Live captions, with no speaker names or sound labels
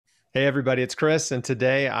Hey, everybody, it's Chris, and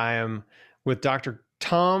today I am with Dr.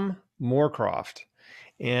 Tom Moorcroft.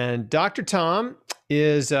 And Dr. Tom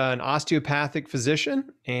is an osteopathic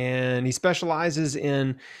physician, and he specializes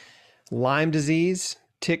in Lyme disease,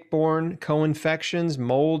 tick-borne co-infections,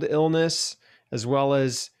 mold illness, as well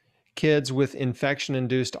as kids with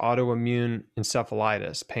infection-induced autoimmune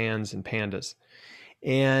encephalitis, PANS and PANDAS.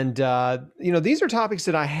 And, these are topics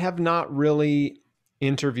that I have not really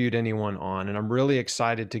interviewed anyone on. And I'm really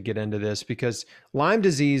excited to get into this because Lyme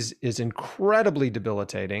disease is incredibly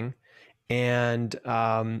debilitating. And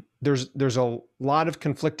there's a lot of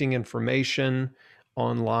conflicting information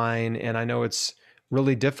online. And I know it's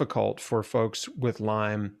really difficult for folks with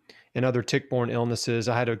Lyme and other tick-borne illnesses.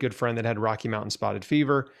 I had a good friend that had Rocky Mountain spotted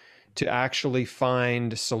fever to actually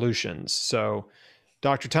find solutions. So,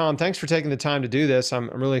 Dr. Tom, thanks for taking the time to do this. I'm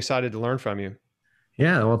really excited to learn from you.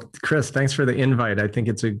 Yeah, well, Chris, thanks for the invite. I think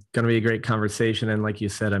it's going to be a great conversation. And like you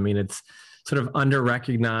said, I mean, it's sort of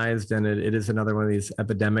under-recognized, and it is another one of these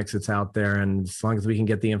epidemics that's out there. And as long as we can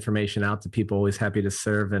get the information out to people, always happy to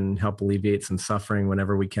serve and help alleviate some suffering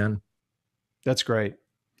whenever we can. That's great.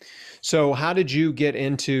 So how did you get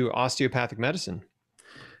into osteopathic medicine?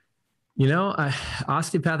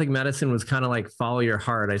 Osteopathic medicine was kind of like follow your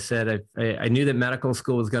heart. I said I knew that medical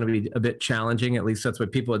school was going to be a bit challenging. At least that's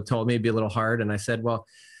what people had told me, it'd be a little hard. And I said, well,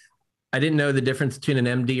 I didn't know the difference between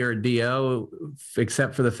an MD or a DO,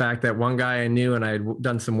 except for the fact that one guy I knew and I had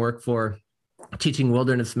done some work for teaching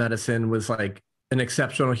wilderness medicine was like an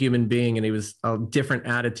exceptional human being. And he was a different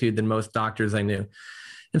attitude than most doctors I knew.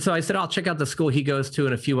 And so I said, I'll check out the school he goes to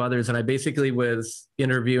and a few others. And I basically was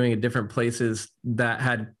interviewing at different places that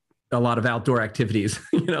had a lot of outdoor activities,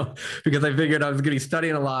 because I figured I was going to be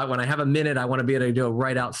studying a lot. When I have a minute, I want to be able to go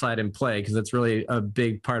right outside and play because it's really a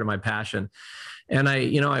big part of my passion. And I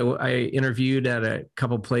interviewed at a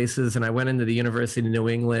couple places, and I went into the University of New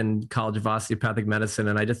England College of Osteopathic Medicine.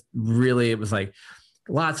 And it was like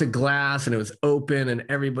lots of glass and it was open and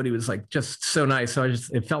everybody was like just so nice. So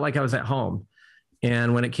it felt like I was at home.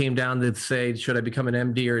 And when it came down to say, should I become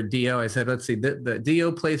an MD or a DO? I said, let's see, the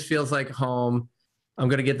DO place feels like home. I'm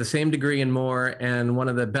going to get the same degree and more. And one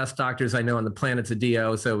of the best doctors I know on the planet's a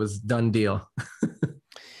DO. So it was done deal.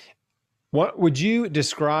 What would you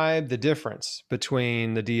describe the difference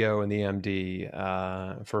between the DO and the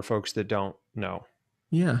MD for folks that don't know?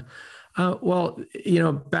 Yeah. Back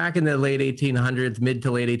in the late 1800s, mid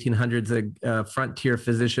to late 1800s, a frontier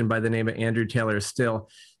physician by the name of Andrew Taylor Still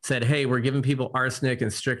said, hey, we're giving people arsenic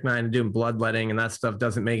and strychnine and doing bloodletting, and that stuff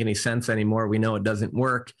doesn't make any sense anymore. We know it doesn't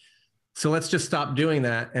work. So let's just stop doing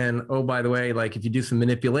that. And oh, by the way, like if you do some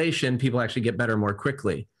manipulation, people actually get better more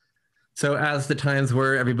quickly. So as the times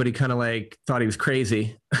were, everybody kind of like thought he was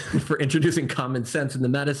crazy for introducing common sense in the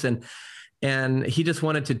medicine. And he just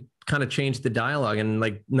wanted to kind of change the dialogue, and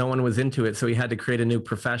like no one was into it. So he had to create a new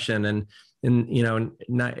profession. And it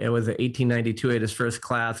was 1892, he had his first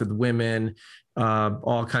class with women,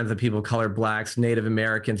 all kinds of people, colored blacks, Native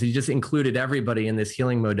Americans. He just included everybody in this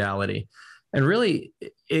healing modality. And really,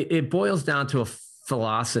 it boils down to a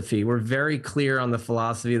philosophy. We're very clear on the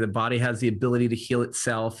philosophy. The body has the ability to heal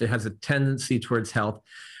itself. It has a tendency towards health.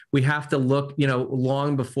 We have to look,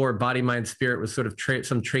 long before body, mind, spirit was sort of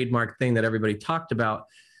some trademark thing that everybody talked about.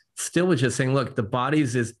 Still was just saying, look,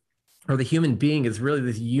 the the human being is really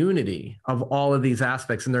this unity of all of these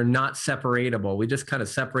aspects, and they're not separatable. We just kind of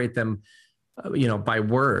separate them, by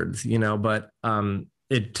words,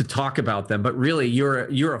 to talk about them, but really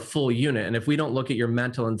you're a full unit. And if we don't look at your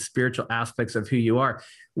mental and spiritual aspects of who you are,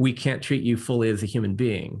 we can't treat you fully as a human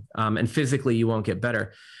being. And physically you won't get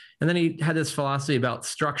better. And then he had this philosophy about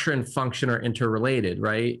structure and function are interrelated,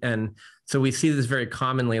 right? And so we see this very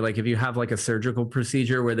commonly, like if you have like a surgical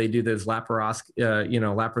procedure where they do those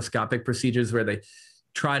laparoscopic procedures where they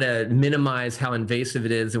try to minimize how invasive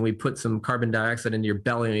it is, and we put some carbon dioxide into your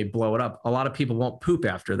belly and we blow it up. A lot of people won't poop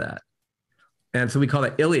after that. And so we call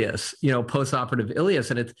it ileus, post-operative ileus.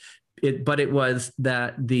 And but it was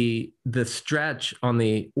that the stretch on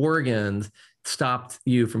the organs stopped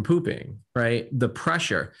you from pooping, right? The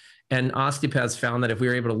pressure. And osteopaths found that if we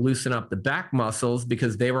were able to loosen up the back muscles,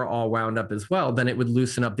 because they were all wound up as well, then it would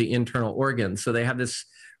loosen up the internal organs. So they have this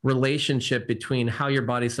relationship between how your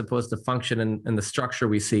body's supposed to function and the structure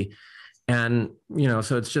we see. And,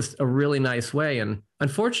 so it's just a really nice way. And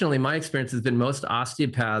unfortunately, my experience has been most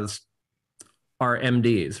osteopaths are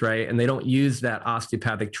MDs, right? And they don't use that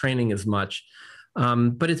osteopathic training as much.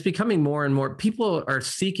 But it's becoming more and more, people are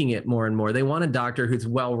seeking it more and more. They want a doctor who's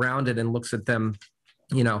well-rounded and looks at them,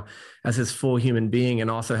 as this full human being, and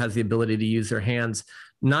also has the ability to use their hands,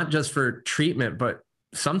 not just for treatment, but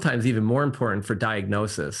sometimes even more important for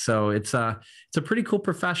diagnosis. So it's a pretty cool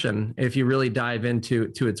profession if you really dive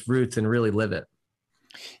into its roots and really live it.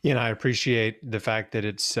 You know, I appreciate the fact that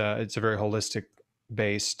it's a very holistic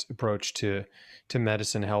based approach to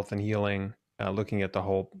medicine, health, and healing, looking at the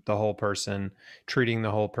whole person, treating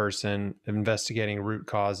the whole person, investigating root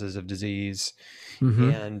causes of disease,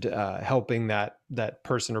 Mm-hmm. and helping that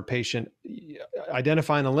person or patient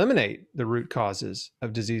identify and eliminate the root causes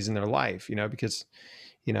of disease in their life. You know, because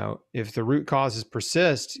if the root causes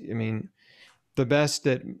persist, I mean, the best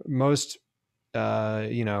that most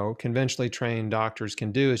conventionally trained doctors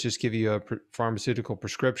can do is just give you a pharmaceutical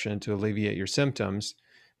prescription to alleviate your symptoms,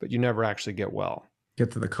 but you never actually get well.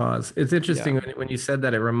 Get to the cause. It's Yeah. interesting when you said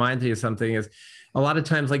that, it reminds me of something. Is a lot of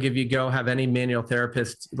times, like if you go have any manual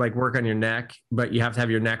therapist like work on your neck, but you have to have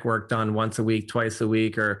your neck work done once a week, twice a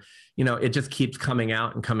week, or it just keeps coming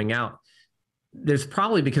out and coming out. There's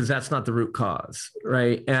probably because that's not the root cause,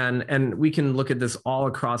 right? And we can look at this all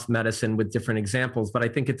across medicine with different examples, but I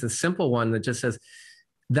think it's a simple one that just says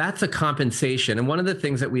that's a compensation. And one of the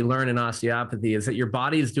things that we learn in osteopathy is that your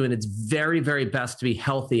body is doing its very, very best to be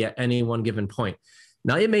healthy at any one given point.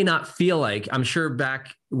 Now, it may not feel like, I'm sure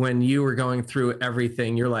back when you were going through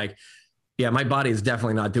everything, you're like, yeah, my body is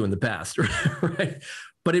definitely not doing the best, right?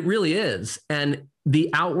 But it really is. And the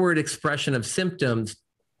outward expression of symptoms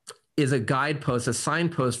is a guidepost, a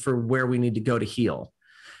signpost for where we need to go to heal.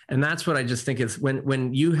 And that's what I just think is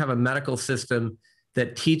when you have a medical system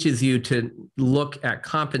that teaches you to look at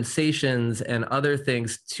compensations and other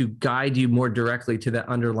things to guide you more directly to the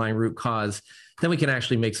underlying root cause, then we can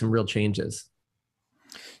actually make some real changes.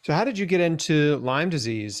 So, how did you get into Lyme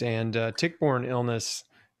disease and tick-borne illness,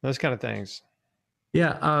 those kind of things?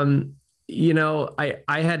 Yeah.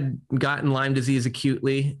 I had gotten Lyme disease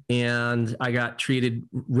acutely and I got treated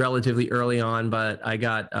relatively early on, but I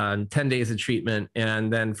got 10 days of treatment.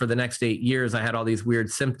 And then for the next 8 years, I had all these weird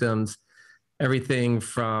symptoms, everything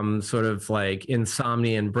from sort of like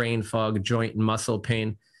insomnia and brain fog, joint and muscle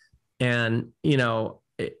pain. And,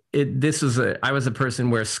 I was a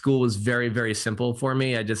person where school was very, very simple for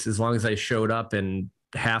me. As long as I showed up and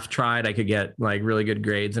half tried, I could get like really good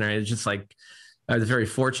grades. And I was just like, I was very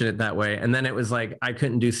fortunate that way. And then it was like, I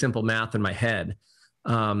couldn't do simple math in my head.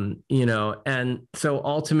 And so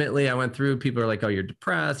ultimately I went through, people are like, oh, you're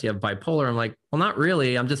depressed, you have bipolar. I'm like, well, not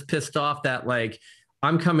really. I'm just pissed off that like,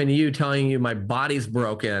 I'm coming to you telling you my body's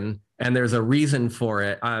broken and there's a reason for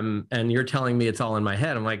it. And you're telling me it's all in my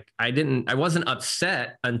head. I'm like, I wasn't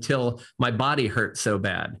upset until my body hurt so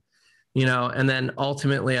bad. And then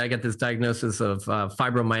ultimately I get this diagnosis of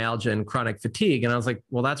fibromyalgia and chronic fatigue. And I was like,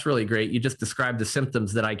 well, that's really great. You just described the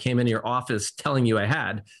symptoms that I came into your office telling you I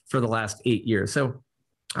had for the last 8 years. So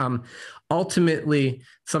ultimately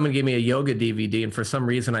someone gave me a yoga DVD and for some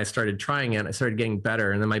reason I started trying it. I started getting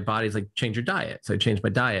better. And then my body's like, change your diet. So I changed my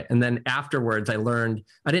diet. And then afterwards I learned,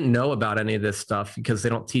 I didn't know about any of this stuff because they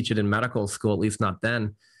don't teach it in medical school, at least not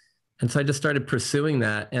then. And so I just started pursuing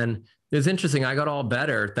that. And it was interesting. I got all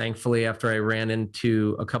better, thankfully, after I ran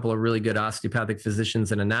into a couple of really good osteopathic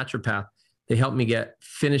physicians and a naturopath. They helped me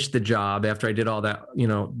finish the job after I did all that,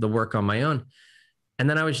 the work on my own. And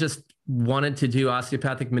then I was just wanted to do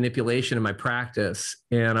osteopathic manipulation in my practice.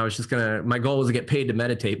 And I was just my goal was to get paid to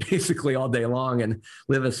meditate basically all day long and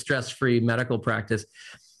live a stress-free medical practice.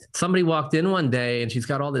 Somebody walked in one day and she's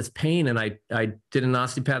got all this pain. And I did an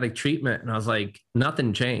osteopathic treatment and I was like,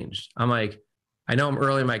 nothing changed. I'm like, I know I'm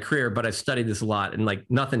early in my career, but I've studied this a lot and like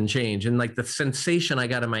nothing changed. And like the sensation I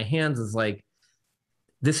got in my hands is like,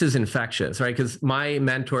 this is infectious, right? Because my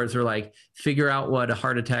mentors are like, figure out what a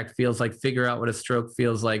heart attack feels like, figure out what a stroke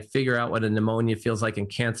feels like, figure out what a pneumonia feels like and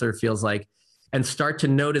cancer feels like, and start to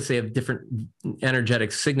notice they have different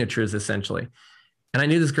energetic signatures essentially. And I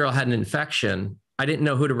knew this girl had an infection. I didn't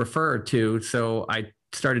know who to refer her to. So I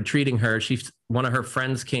started treating her. One of her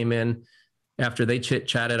friends came in after they chit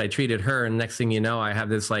chatted. I treated her. And next thing you know, I have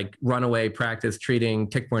this like runaway practice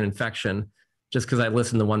treating tick-borne infection just because I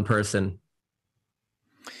listened to one person.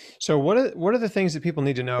 So what are the things that people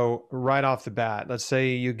need to know right off the bat? Let's say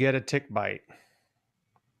you get a tick bite.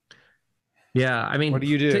 Yeah. I mean, what do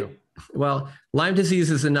you do? Well, Lyme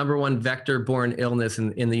disease is the number one vector-borne illness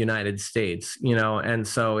in the United States, and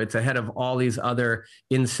so it's ahead of all these other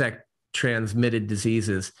insect-transmitted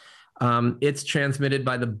diseases. It's transmitted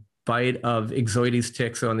by the bite of Ixodes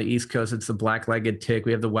ticks. So on the East Coast, it's the black-legged tick.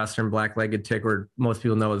 We have the Western black-legged tick, or most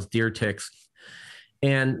people know as deer ticks.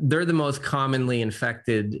 And they're the most commonly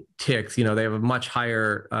infected ticks. They have a much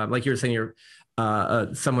higher, like you were saying,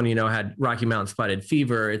 someone had Rocky Mountain spotted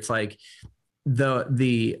fever. It's like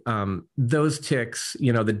those ticks,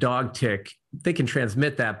 the dog tick, they can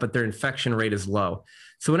transmit that, but their infection rate is low.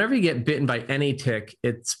 So whenever you get bitten by any tick,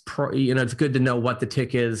 it's good to know what the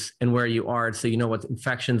tick is and where you are, so you know what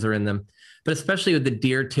infections are in them. But especially with the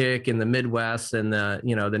deer tick in the Midwest and the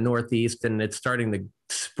Northeast, and it's starting to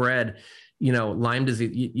spread, Lyme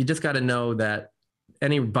disease, you just got to know that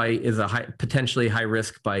any bite is a potentially high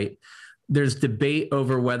risk bite. There's debate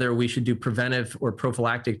over whether we should do preventive or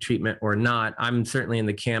prophylactic treatment or not. I'm certainly in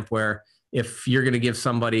the camp where if you're going to give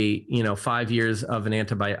somebody, 5 years of an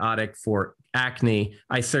antibiotic for acne,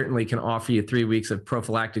 I certainly can offer you 3 weeks of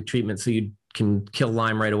prophylactic treatment so you can kill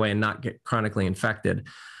Lyme right away and not get chronically infected.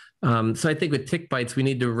 So I think with tick bites, we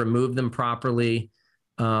need to remove them properly,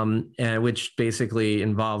 and which basically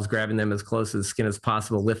involves grabbing them as close to the skin as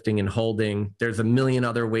possible, lifting and holding. There's a million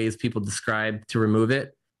other ways people describe to remove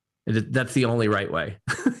it. That's the only right way.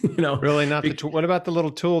 Really not what about the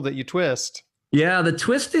little tool that you twist? Yeah, the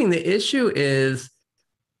twisting. The issue is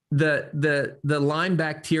the Lyme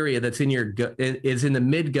bacteria that's in your gut is in the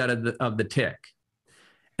midgut of the tick.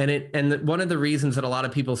 And one of the reasons that a lot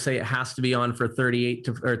of people say it has to be on for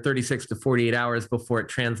 36 to 48 hours before it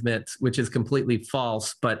transmits, which is completely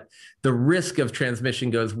false, but the risk of transmission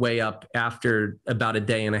goes way up after about a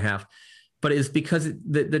day and a half. But it's because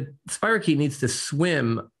the spirochete needs to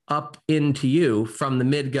swim up into you from the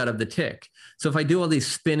midgut of the tick. So if I do all these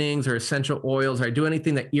spinnings or essential oils, or I do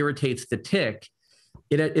anything that irritates the tick,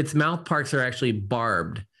 its mouth parts are actually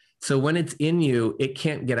barbed. So when it's in you, it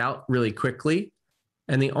can't get out really quickly.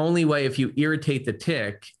 And the only way, if you irritate the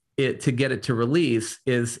tick, to get it to release,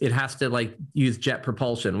 is it has to use jet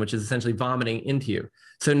propulsion, which is essentially vomiting into you.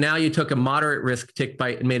 So now you took a moderate risk tick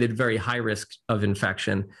bite and made it very high risk of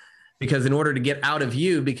infection, because in order to get out of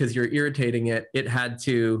you, because you're irritating it, it had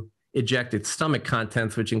to eject its stomach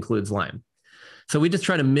contents, which includes Lyme. So we just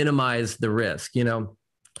try to minimize the risk, All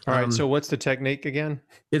right. So what's the technique again?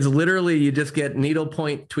 It's literally, you just get needle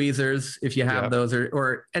point tweezers if you have those,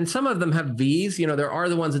 and some of them have V's. There are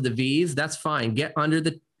the ones with the V's. That's fine. Get under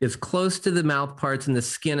as close to the mouth parts and the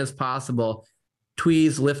skin as possible.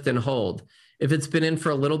 Tweeze, lift, and hold. If it's been in for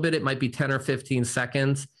a little bit, it might be 10 or 15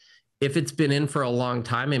 seconds. If it's been in for a long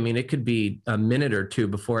time, it could be a minute or two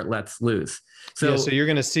before it lets loose. So you're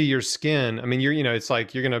going to see your skin. It's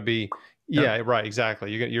like you're going to be. Yeah, right.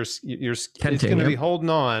 Exactly. Your it's going to be holding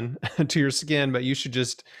on to your skin, but you should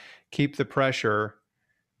just keep the pressure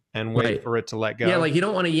and wait for it to let go. Yeah, you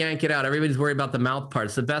don't want to yank it out. Everybody's worried about the mouth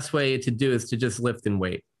parts. The best way to do is to just lift and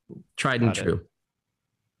wait. Tried and true.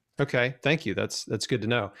 Okay, thank you. That's good to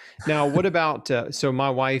know. Now, what about? So my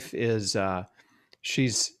wife is.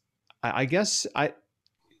 She's. I guess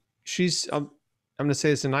she's. I'm going to say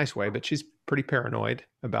this in a nice way, but she's pretty paranoid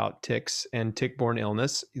about ticks and tick-borne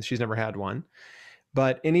illness. She's never had one.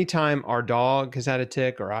 But anytime our dog has had a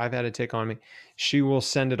tick or I've had a tick on me, she will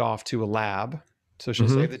send it off to a lab. So she'll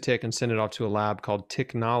save the tick and send it off to a lab called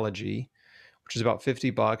Ticknology, which is about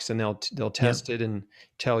 $50, and they'll test it and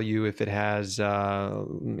tell you if it has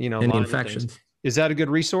any infections. Is that a good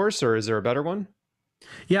resource, or is there a better one?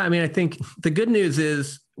 Yeah, I think the good news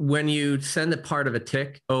is when you send a part of a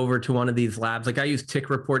tick over to one of these labs, I use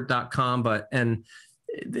tickreport.com, and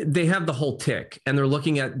they have the whole tick, and they're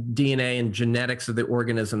looking at DNA and genetics of the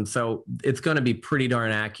organism. So it's going to be pretty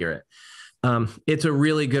darn accurate. It's a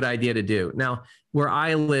really good idea to do. Now, where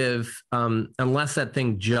I live, unless that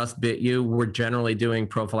thing just bit you, we're generally doing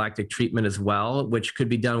prophylactic treatment as well, which could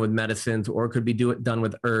be done with medicines or could be done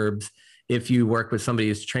with herbs if you work with somebody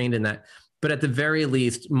who's trained in that. But at the very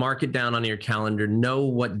least, mark it down on your calendar, know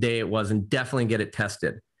what day it was, and definitely get it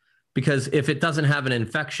tested. Because if it doesn't have an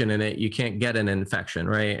infection in it, you can't get an infection,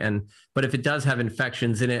 right? But if it does have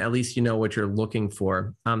infections in it, at least you know what you're looking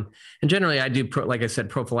for. And generally, I do, like I said,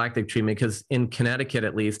 prophylactic treatment, because in Connecticut,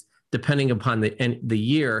 at least, depending upon the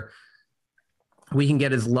year, we can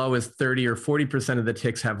get as low as 30 or 40% of the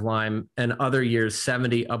ticks have Lyme, and other years,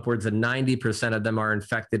 70, upwards of 90% of them are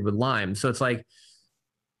infected with Lyme. So it's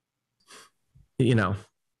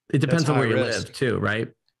it depends on where you live too, right?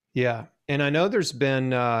 Yeah. And I know there's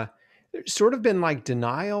been sort of been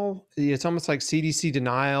denial. It's almost like CDC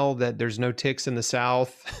denial that there's no ticks in the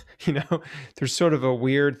South. There's sort of a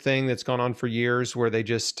weird thing that's gone on for years where they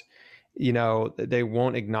just, they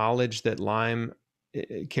won't acknowledge that Lyme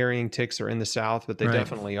carrying ticks are in the South, but they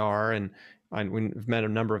definitely are. And we've met a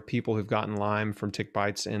number of people who've gotten Lyme from tick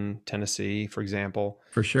bites in Tennessee, for example.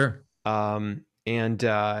 For sure.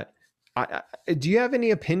 Do you have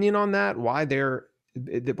any opinion on that? Why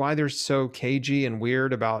they're so cagey and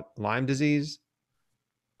weird about Lyme disease?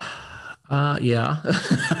 Yeah.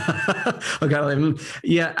 Okay.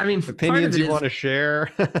 Yeah. Opinions you want to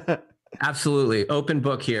share? Absolutely. Open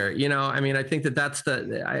book here. I mean, I think that's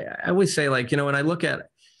I always say, like, when I look at,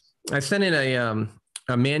 I sent in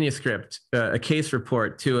a manuscript, a case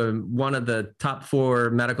report to one of the top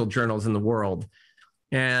 4 medical journals in the world.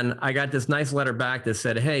 And I got this nice letter back that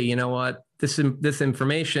said, hey, you know what? This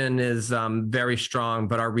information is very strong,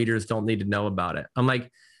 but our readers don't need to know about it. I'm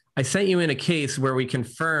like, I sent you in a case where we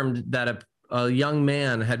confirmed that a young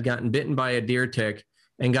man had gotten bitten by a deer tick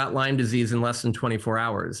and got Lyme disease in less than 24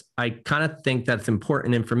 hours. I kind of think that's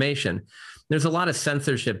important information. There's a lot of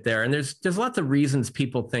censorship there, and there's lots of reasons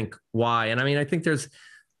people think why. And I mean, I think there's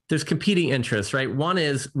competing interests, right? One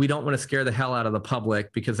is we don't want to scare the hell out of the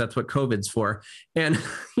public because that's what COVID's for. And,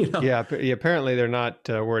 Yeah, apparently they're not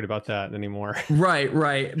worried about that anymore.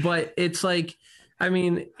 Right. But it's like, I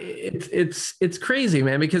mean, it's crazy,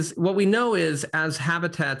 man, because what we know is as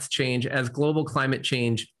habitats change, as global climate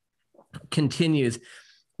change continues,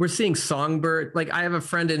 we're seeing songbird. Like, I have a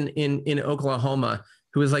friend in Oklahoma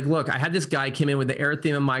who was like, look, I had this guy came in with the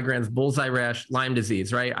erythema migrans, bullseye rash, Lyme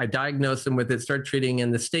disease, right? I diagnosed him with it, started treating,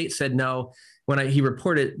 and the state said no. When he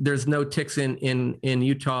reported, there's no ticks in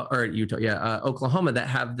Oklahoma that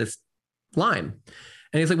have this Lyme.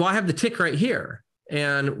 And he's like, well, I have the tick right here.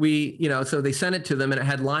 And so they sent it to them and it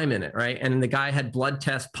had Lyme in it, right? And the guy had blood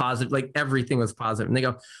tests positive, like everything was positive. And they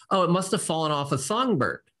go, oh, it must have fallen off a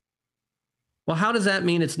songbird. Well, how does that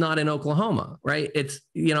mean it's not in Oklahoma, right? It's,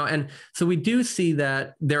 and so we do see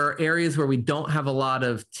that there are areas where we don't have a lot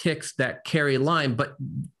of ticks that carry Lyme, but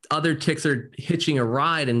other ticks are hitching a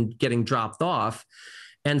ride and getting dropped off.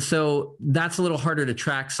 And so that's a little harder to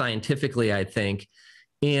track scientifically, I think.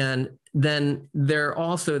 And then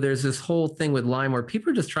there's this whole thing with Lyme where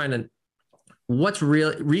people are just trying to, what's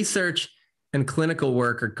real research and clinical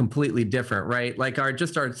work are completely different, right? Like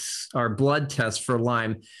our blood tests for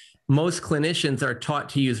Lyme, most clinicians are taught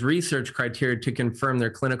to use research criteria to confirm their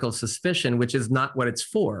clinical suspicion, which is not what it's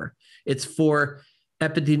for. It's for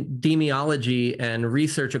epidemiology and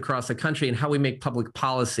research across the country and how we make public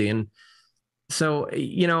policy. And so,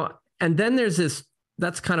 and then there's this,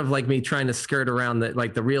 that's kind of like me trying to skirt around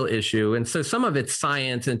the real issue. And so some of it's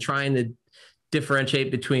science and trying to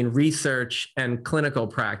differentiate between research and clinical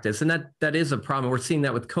practice. And that is a problem. We're seeing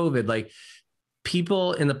that with COVID. Like,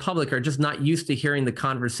 people in the public are just not used to hearing the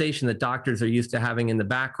conversation that doctors are used to having in the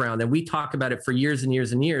background. And we talk about it for years and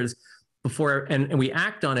years and years before, and we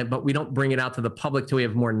act on it, but we don't bring it out to the public till we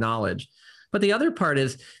have more knowledge. But the other part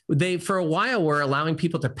is for a while, were allowing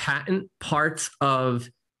people to patent parts of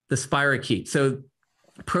the spirochete. So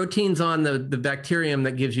proteins on the bacterium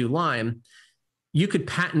that gives you Lyme, you could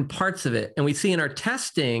patent parts of it. And we see in our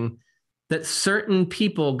testing that certain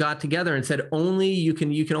people got together and said, you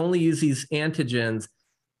can only use these antigens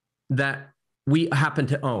that we happen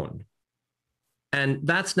to own. And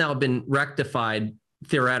that's now been rectified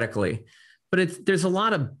theoretically. But there's a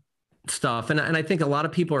lot of stuff. And I think a lot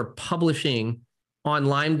of people are publishing on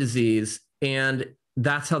Lyme disease, and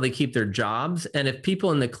that's how they keep their jobs. And if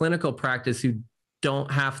people in the clinical practice who don't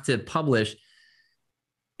have to publish,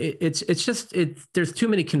 there's too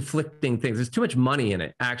many conflicting things. There's too much money in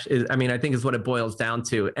it. Actually, I mean, I think is what it boils down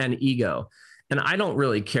to, and ego. And I don't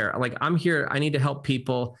really care. Like, I'm here. I need to help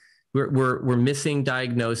people. We're missing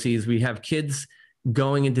diagnoses. We have kids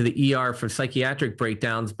going into the ER for psychiatric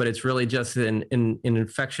breakdowns, but it's really just an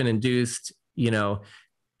infection-induced,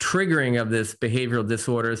 triggering of this behavioral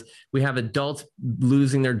disorders. We have adults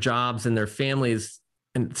losing their jobs and their families.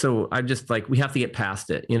 And so I just we have to get past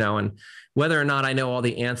it, and whether or not I know all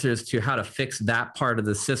the answers to how to fix that part of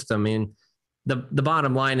the system. I mean, the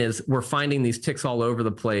bottom line is we're finding these ticks all over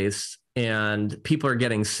the place and people are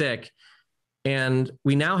getting sick. And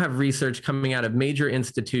we now have research coming out of major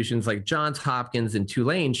institutions like Johns Hopkins and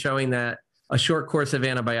Tulane showing that a short course of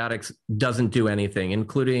antibiotics doesn't do anything,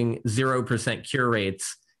 including 0% cure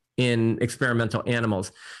rates in experimental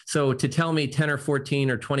animals. So to tell me 10 or 14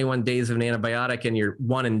 or 21 days of an antibiotic and you're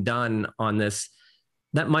one and done on this,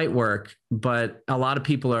 that might work, but a lot of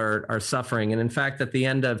people are suffering. And in fact, at the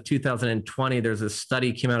end of 2020, there's a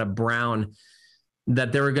study came out of Brown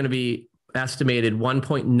that there were going to be estimated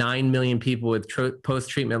 1.9 million people with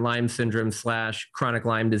post-treatment Lyme syndrome / chronic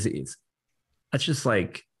Lyme disease. That's just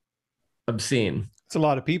obscene. It's a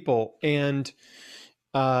lot of people. And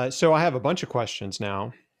so I have a bunch of questions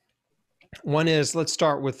now. One is, let's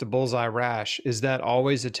start with the bullseye rash. Is that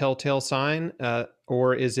always a telltale sign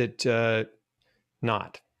or is it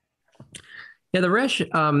not? Yeah, the rash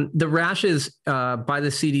is by the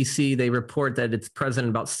CDC, they report that it's present in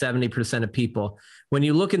about 70% of people. When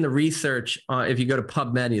you look in the research, if you go to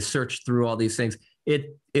PubMed and you search through all these things,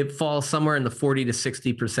 it falls somewhere in the 40 to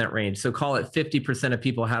 60% range. So call it 50% of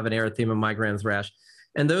people have an erythema migrans rash.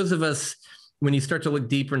 And those of us, when you start to look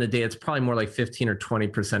deeper into data, it's probably more like 15 or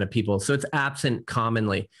 20% of people. So it's absent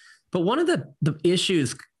commonly. But one of the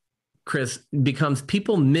issues, Chris, becomes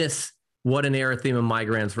people miss what an erythema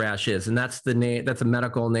migrans rash is. And that's the name, that's a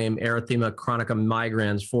medical name, erythema chronica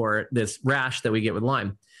migrans, for this rash that we get with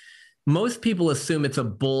Lyme. Most people assume it's a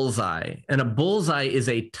bullseye, and a bullseye is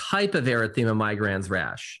a type of erythema migrans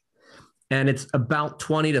rash. And it's about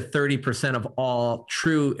 20 to 30% of all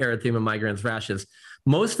true erythema migrans rashes.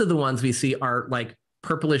 Most of the ones we see are like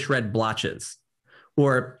purplish red blotches,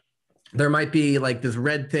 or there might be like this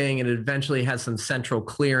red thing and it eventually has some central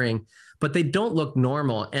clearing, but they don't look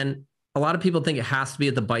normal. And a lot of people think it has to be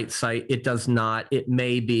at the bite site. It does not. It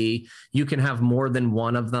may be. You can have more than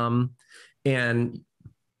one of them. And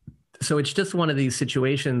so it's just one of these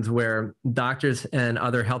situations where doctors and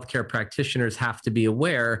other healthcare practitioners have to be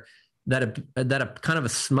aware that a kind of a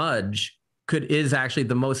smudge is actually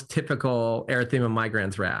the most typical erythema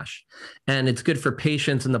migrans rash. And it's good for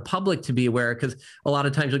patients and the public to be aware, because a lot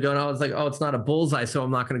of times you'll go, it's like, it's not a bullseye, so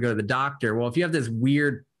I'm not going to go to the doctor. Well, if you have this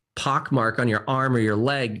weird pockmark on your arm or your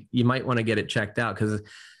leg, you might want to get it checked out, because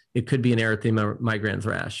it could be an erythema migrans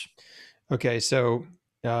rash. Okay, so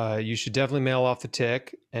you should definitely mail off the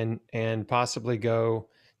tick and possibly go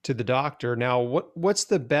to the doctor. Now, what's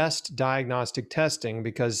the best diagnostic testing?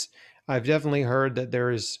 Because I've definitely heard that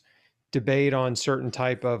there is debate on certain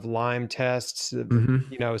type of Lyme tests.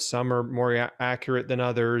 Mm-hmm. Some are more accurate than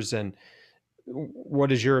others. And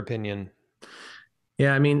what is your opinion?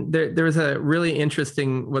 Yeah, I mean, there's a really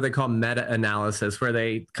interesting, what they call meta-analysis, where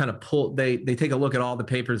they kind of they take a look at all the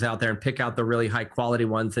papers out there and pick out the really high quality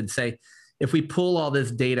ones and say, if we pull all this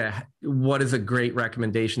data, what is a great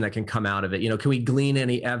recommendation that can come out of it? Can we glean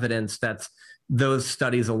any evidence that those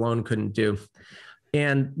studies alone couldn't do?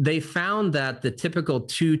 And they found that the typical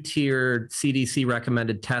two-tiered CDC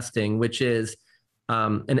recommended testing, which is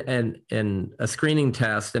a screening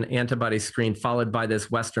test, an antibody screen, followed by this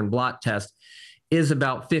Western blot test, is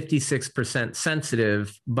about 56%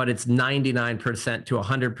 sensitive, but it's 99% to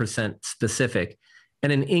 100% specific.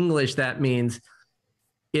 And in English, that means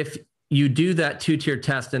if you do that two-tier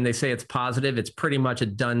test and they say it's positive, it's pretty much a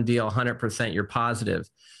done deal, 100% you're positive.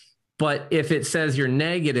 But if it says you're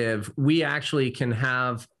negative, we actually can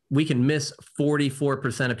miss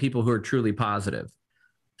 44% of people who are truly positive.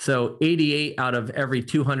 So 88 out of every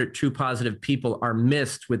 200 true positive people are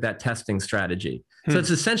missed with that testing strategy. So it's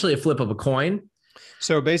essentially a flip of a coin.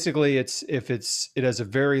 So basically, it has a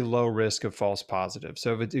very low risk of false positive.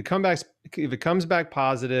 So if it comes back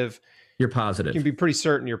positive, you're positive. You can be pretty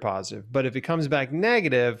certain you're positive. But if it comes back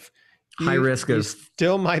negative, high risk you of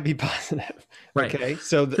still might be positive. Right. Okay.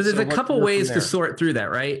 So there's a couple ways to sort through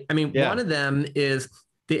that, right? I mean, one of them is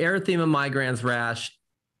the erythema migrans rash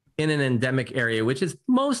in an endemic area, which is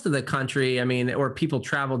most of the country. I mean, or people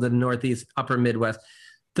travel to the Northeast, upper Midwest.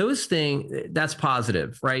 Those things, that's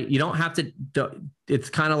positive, right? You don't have to, it's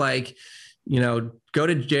kind of like, go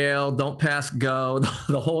to jail, don't pass go,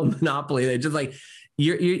 the whole monopoly. They just like,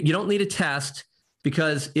 you don't need a test,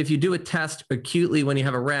 because if you do a test acutely when you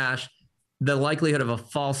have a rash, the likelihood of a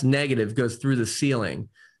false negative goes through the ceiling.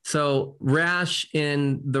 So rash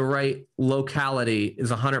in the right locality is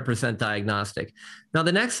 100% diagnostic. Now,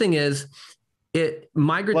 the next thing is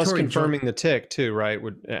migratory. Plus confirming the tick too, right?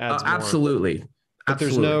 Would add absolutely. But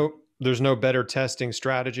there's no better testing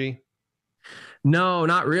strategy. No,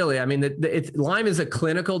 not really. I mean, Lyme is a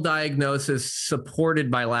clinical diagnosis supported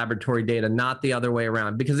by laboratory data, not the other way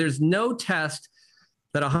around, because there's no test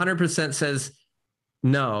that 100% says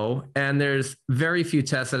no, and there's very few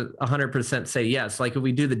tests that 100% say yes. Like if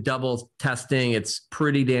we do the double testing, it's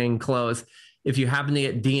pretty dang close. If you happen to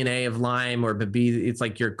get DNA of Lyme or BB, it's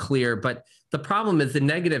like you're clear. But the problem is the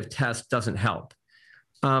negative test doesn't help.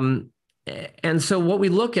 And so what we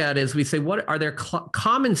look at is we say, what are there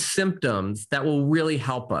common symptoms that will really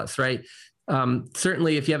help us, right?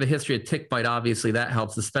 Certainly, if you have a history of tick bite, obviously that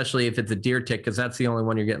helps, especially if it's a deer tick, because that's the only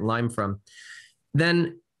one you're getting Lyme from.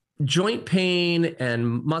 Then joint pain and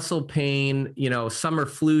muscle pain, summer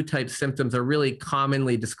flu type symptoms are really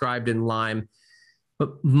commonly described in Lyme.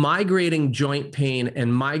 But migrating joint pain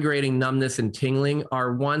and migrating numbness and tingling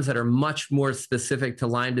are ones that are much more specific to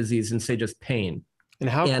Lyme disease than, say, just pain. And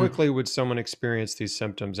how quickly would someone experience these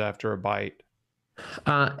symptoms after a bite?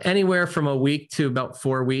 Anywhere from a week to about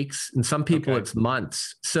 4 weeks. And some people, it's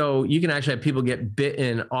months. So you can actually have people get bit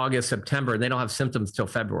in August, September, and they don't have symptoms till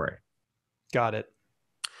February. Got it.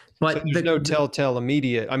 But so there's no telltale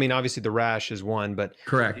immediate. I mean, obviously the rash is one, but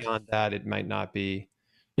correct. Beyond that, it might not be.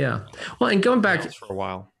 Yeah. Well, and going back for a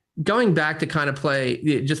while, going back to kind of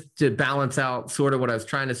play, just to balance out sort of what I was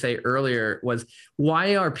trying to say earlier, was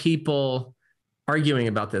why are arguing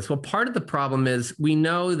about this? Well, part of the problem is we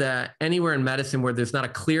know that anywhere in medicine where there's not a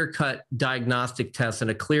clear-cut diagnostic test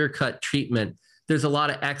and a clear-cut treatment, there's a lot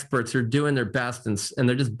of experts who are doing their best, and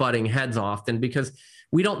they're just butting heads often because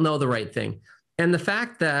we don't know the right thing. And the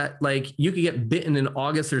fact that like you could get bitten in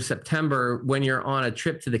August or September when you're on a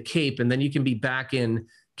trip to the Cape, and then you can be back in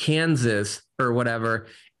Kansas or whatever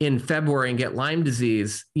in February and get Lyme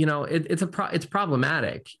disease, it's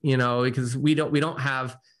problematic, because we don't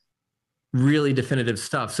have really definitive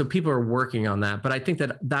stuff. So people are working on that. But I think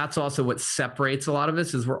that that's also what separates a lot of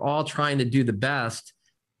us, is we're all trying to do the best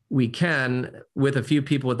we can with a few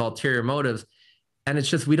people with ulterior motives. And it's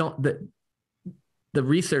just, the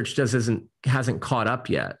research just hasn't caught up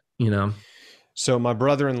yet, So my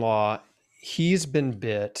brother-in-law, he's been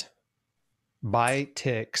bit by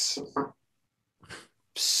ticks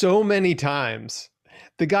so many times.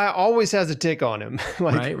 The guy always has a tick on him.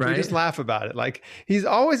 Like, right. We just laugh about it. Like, he's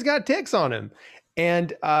always got ticks on him.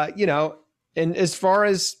 And, and as far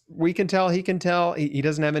as we can tell, he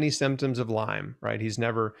doesn't have any symptoms of Lyme, right? He's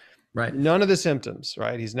never, none of the symptoms,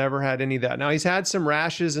 right? He's never had any of that. Now, he's had some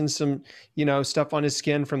rashes and some, stuff on his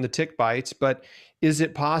skin from the tick bites, but is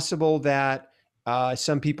it possible that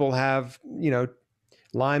some people have,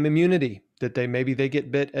 Lyme immunity, that they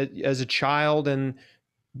get bit as a child and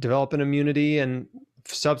develop an immunity, and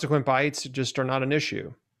subsequent bites just are not an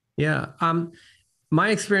issue? Yeah. My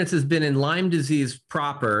experience has been in Lyme disease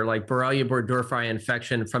proper, like Borrelia burgdorferi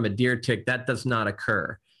infection from a deer tick, that does not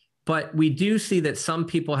occur. But we do see that some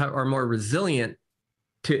people are more resilient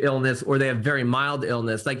to illness, or they have very mild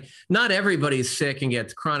illness. Like, not everybody's sick and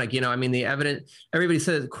gets chronic. The evidence, everybody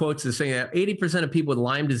says, quotes is saying that 80% of people with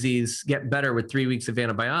Lyme disease get better with 3 weeks of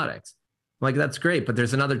antibiotics. Like, that's great. But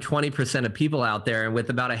there's another 20% of people out there, and with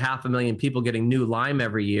about 500,000 people getting new Lyme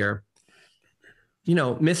every year,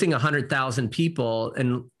 missing 100,000 people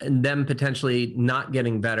and them potentially not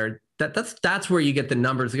getting better, that's where you get the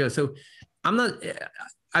numbers to go. So I'm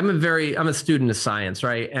a student of science,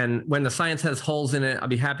 right? And when the science has holes in it, I'll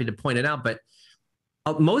be happy to point it out. But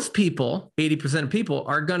most people, 80% of people,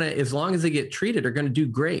 are going to, as long as they get treated, are going to do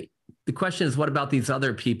great. The question is, what about these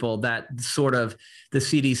other people that sort of the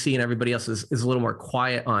CDC and everybody else is a little more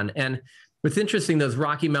quiet on? And what's interesting, those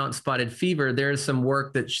Rocky Mountain spotted fever, there's some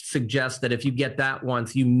work that suggests that if you get that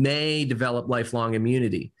once, you may develop lifelong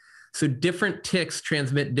immunity. So different ticks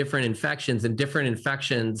transmit different infections, and different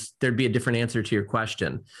infections, there'd be a different answer to your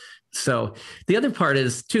question. So the other part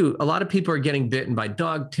is, too, a lot of people are getting bitten by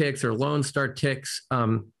dog ticks or Lone Star ticks,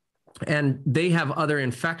 and they have other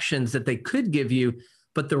infections that they could give you,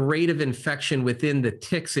 but the rate of infection within the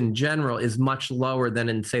ticks in general is much lower than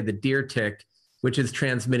in, say, the deer tick, which is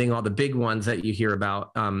transmitting all the big ones that you hear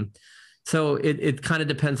about. So it kind of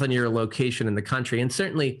depends on your location in the country. And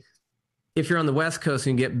certainly, if you're on the West Coast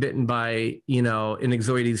and you get bitten by, an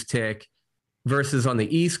Ixodes tick versus on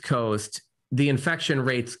the East Coast, the infection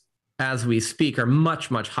rates as we speak are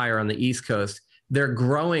much, much higher on the East Coast. They're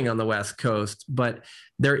growing on the West Coast, but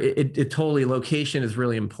location is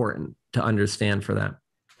really important to understand for that.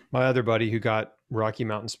 My other buddy who got Rocky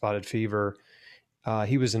Mountain spotted fever,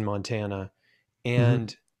 he was in Montana.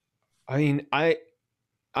 And I mean,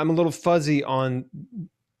 I'm a little fuzzy on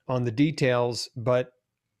the details, but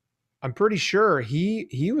I'm pretty sure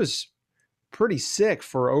he was pretty sick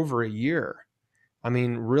for over a year. I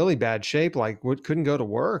mean, really bad shape, like couldn't go to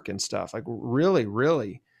work and stuff, like really,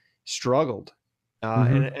 really struggled.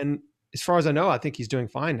 And as far as I know, I think he's doing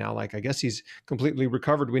fine now. Like, I guess he's completely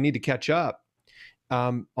recovered. We need to catch up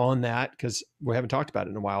on that because we haven't talked about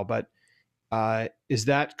it in a while, but is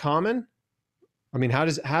that common? I mean, how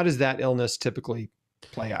does that illness typically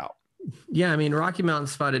play out? Yeah, I mean, Rocky Mountain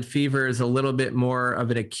spotted fever is a little bit more of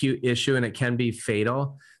an acute issue, and it can be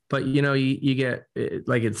fatal. But, you get,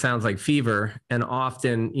 like, it sounds like fever, and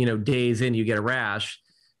often, days in, you get a rash.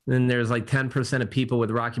 Then there's like 10% of people with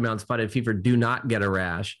Rocky Mountain spotted fever do not get a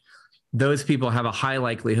rash. Those people have a high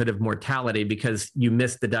likelihood of mortality because you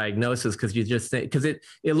missed the diagnosis, because you just think, because it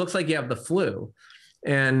looks like you have the flu.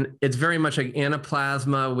 And it's very much like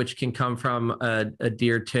anaplasma, which can come from a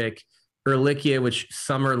deer tick, Ehrlichia, which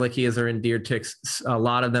some Ehrlichias are in deer ticks. A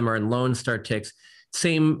lot of them are in Lone Star ticks.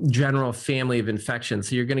 Same general family of infections.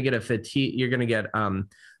 So you're going to get you're going to get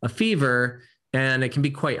a fever, and it can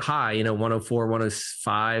be quite high, 104,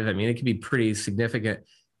 105. I mean, it can be pretty significant.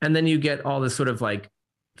 And then you get all this sort of like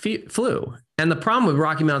flu. And the problem with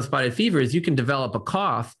Rocky Mountain spotted fever is you can develop a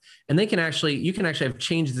cough, and you can actually have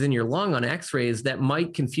changes in your lung on x-rays that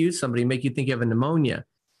might confuse somebody, make you think you have a pneumonia.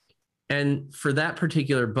 And for that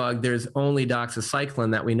particular bug, there's only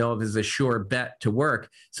doxycycline that we know of as a sure bet to work.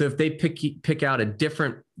 So if they pick out a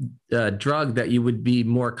different drug that you would be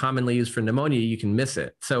more commonly used for pneumonia, you can miss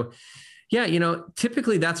it. So yeah,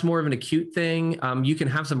 typically that's more of an acute thing. You can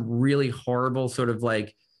have some really horrible sort of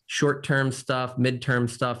like short-term stuff, midterm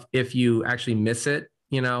stuff if you actually miss it,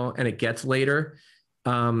 and it gets later.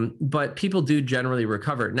 But people do generally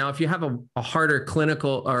recover. Now, if you have a harder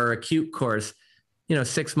clinical or acute course,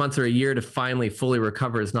 6 months or a year to finally fully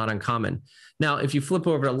recover is not uncommon. Now, if you flip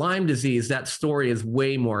over to Lyme disease, that story is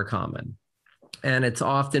way more common. And it's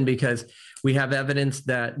often because we have evidence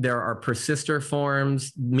that there are persister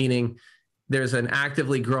forms, meaning there's an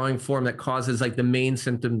actively growing form that causes like the main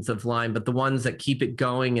symptoms of Lyme, but the ones that keep it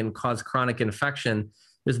going and cause chronic infection,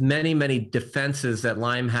 there's many, many defenses that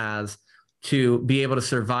Lyme has to be able to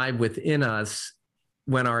survive within us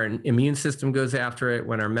when our immune system goes after it,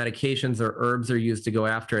 when our medications or herbs are used to go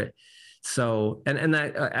after it. So, and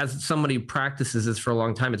that as somebody who practices this for a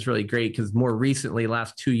long time, it's really great because more recently,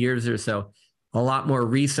 last 2 years or so, a lot more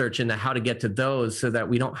research into how to get to those so that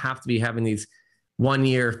we don't have to be having these 1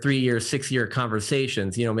 year, 3 year, 6 year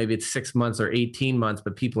conversations. Maybe it's 6 months or 18 months,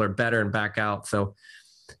 but people are better and back out. So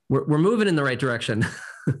we're moving in the right direction.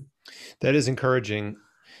 That is encouraging.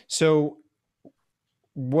 So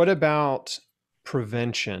what about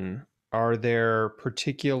prevention? Are there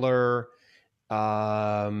particular,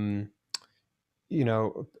 bug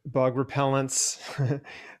repellents?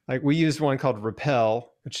 Like we used one called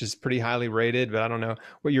Repel, which is pretty highly rated, but I don't know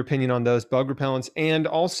what your opinion on those bug repellents, and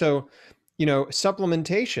also,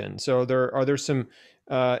 supplementation. So are there some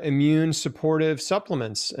immune supportive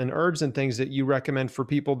supplements and herbs and things that you recommend for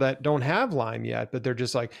people that don't have Lyme yet, but they're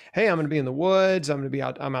just like, hey, I'm going to be in the woods. I'm going to be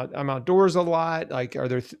out. I'm outdoors a lot. Like, are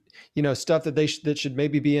there, stuff that that should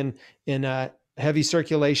maybe be in heavy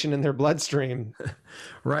circulation in their bloodstream?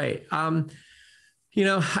 Right.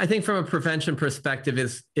 I think from a prevention perspective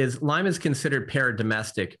is Lyme is considered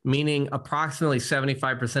paradomestic, meaning approximately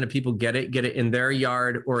 75% of people get it in their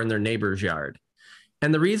yard or in their neighbor's yard.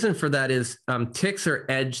 And the reason for that is ticks are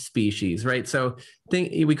edge species, right? So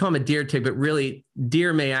we call them a deer tick, but really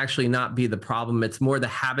deer may actually not be the problem. It's more the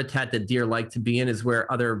habitat that deer like to be in is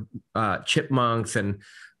where other chipmunks and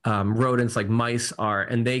rodents like mice are,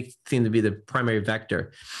 and they seem to be the primary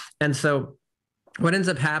vector. And so what ends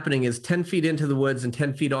up happening is 10 feet into the woods and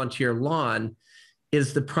 10 feet onto your lawn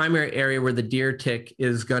is the primary area where the deer tick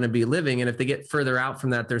is going to be living. And if they get further out from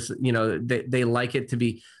that, there's, they like it to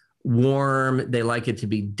be warm. They like it to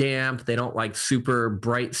be damp. They don't like super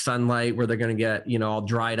bright sunlight where they're going to get, all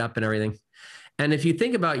dried up and everything. And if you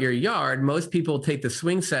think about your yard, most people take the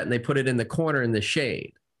swing set and they put it in the corner in the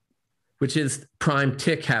shade, which is prime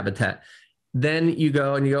tick habitat. Then you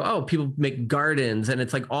go, oh, people make gardens and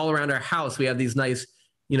it's like all around our house. We have these nice,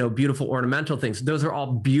 beautiful ornamental things. Those are all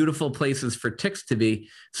beautiful places for ticks to be.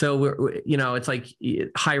 So it's like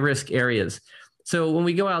high risk areas. So when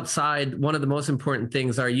we go outside, one of the most important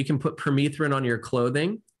things are you can put permethrin on your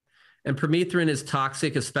clothing. And permethrin is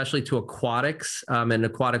toxic, especially to aquatics and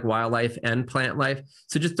aquatic wildlife and plant life.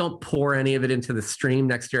 So just don't pour any of it into the stream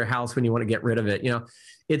next to your house when you want to get rid of it.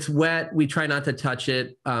 It's wet. We try not to touch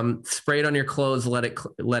it. Spray it on your clothes. Let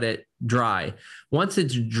it dry. Once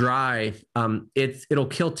it's dry, it'll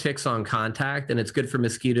kill ticks on contact, and it's good for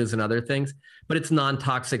mosquitoes and other things. But it's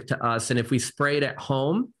non-toxic to us. And if we spray it at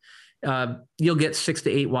home, you'll get 6 to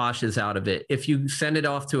 8 washes out of it. If you send it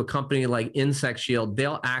off to a company like Insect Shield,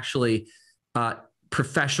 they'll actually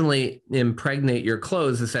professionally impregnate your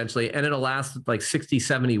clothes essentially, and it'll last like 60,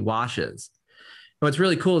 70 washes. What's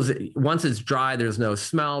really cool is that once it's dry, there's no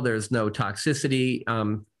smell, there's no toxicity.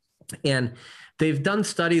 And they've done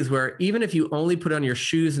studies where even if you only put on your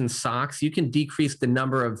shoes and socks, you can decrease the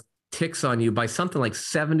number of ticks on you by something like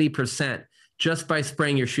 70% just by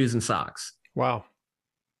spraying your shoes and socks. Wow.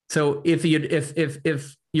 So if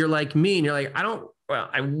you're like me and you're like, I don't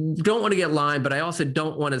want to get Lyme, but I also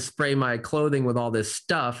don't want to spray my clothing with all this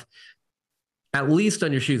stuff, at least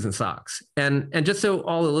on your shoes and socks. And just so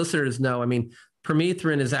all the listeners know,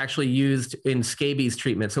 permethrin is actually used in scabies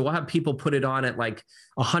treatment. So we'll have people put it on at like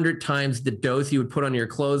 100 times the dose you would put on your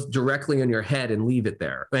clothes directly on your head and leave it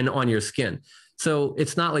there and on your skin. So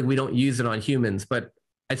it's not like we don't use it on humans, but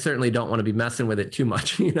I certainly don't want to be messing with it too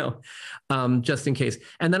much, just in case.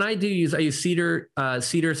 And then I use cedar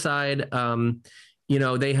side.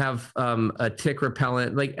 They have a tick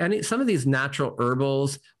repellent. Like some of these natural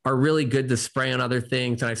herbals are really good to spray on other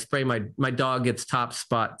things. And I spray my dog gets top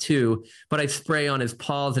spot too, but I spray on his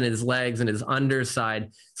paws and his legs and his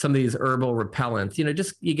underside some of these herbal repellents.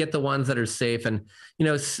 Just you get the ones that are safe. And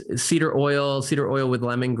cedar oil with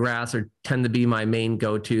lemongrass tend to be my main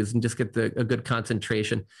go-tos, and just get a good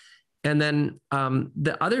concentration. And then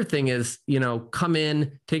the other thing is, come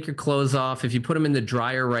in, take your clothes off. If you put them in the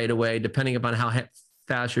dryer right away, depending upon how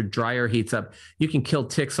fast your dryer heats up, you can kill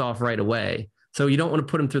ticks off right away. So you don't want to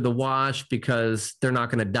put them through the wash because they're not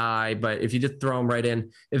going to die. But if you just throw them right in,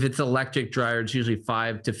 if it's electric dryer, it's usually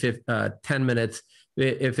 5 to 10 minutes.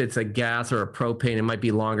 If it's a gas or a propane, it might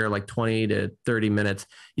be longer, like 20 to 30 minutes.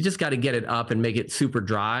 You just got to get it up and make it super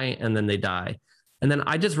dry, and then they die. And then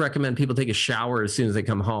I just recommend people take a shower as soon as they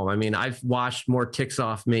come home. I mean, I've washed more ticks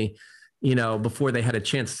off me, before they had a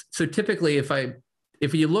chance. So typically,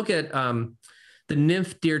 if you look at the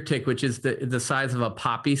nymph deer tick, which is the size of a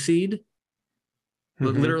poppy seed,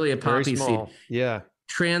 literally a poppy seed,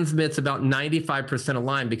 transmits about 95% of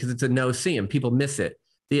Lyme because it's a no-see-em. People miss it.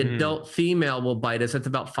 The adult female will bite us. That's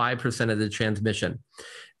about 5% of the transmission.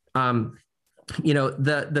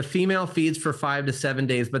 The female feeds for 5 to 7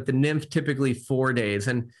 days, but the nymph typically 4 days.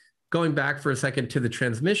 And going back for a second to the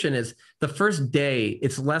transmission, is the first day,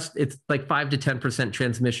 it's like 5 to 10%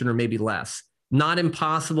 transmission, or maybe less. Not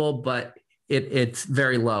impossible, but it's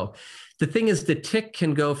very low. The thing is, the tick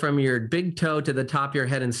can go from your big toe to the top of your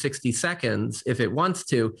head in 60 seconds if it wants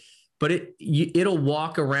to, but it'll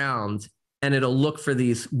walk around and it'll look for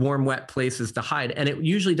these warm, wet places to hide. And it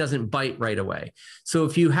usually doesn't bite right away. So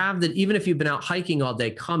if you have that, even if you've been out hiking all day,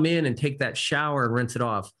 come in and take that shower and rinse it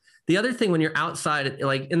off. The other thing, when you're outside,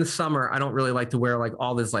 like in the summer, I don't really like to wear like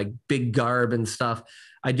all this like big garb and stuff.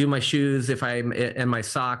 I do my shoes and my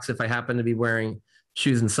socks if I happen to be wearing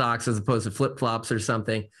shoes and socks as opposed to flip-flops or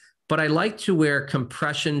something. But I like to wear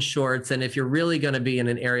compression shorts. And if you're really going to be in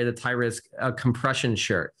an area that's high risk, a compression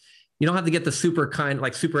shirt. You don't have to get the super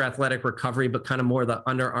athletic recovery, but kind of more the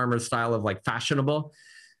Under Armour style of like fashionable.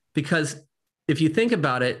 Because if you think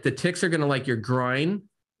about it, the ticks are going to like your groin.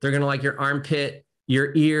 They're going to like your armpit,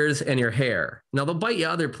 your ears, and your hair. Now they'll bite you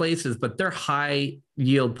other places, but they're high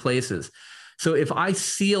yield places. So if I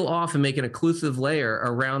seal off and make an occlusive layer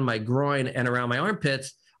around my groin and around my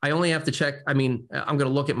armpits, I only have to check. I mean, I'm going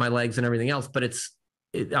to look at my legs and everything else, but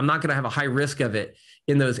I'm not going to have a high risk of it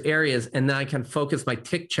in those areas. And then I can focus my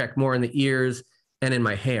tick check more in the ears and in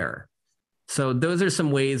my hair. So those are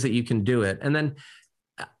some ways that you can do it. And then,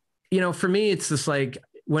 for me, it's just like,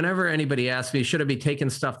 whenever anybody asks me, should I be taking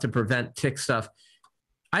stuff to prevent tick stuff?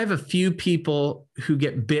 I have a few people who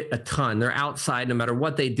get bit a ton. They're outside, no matter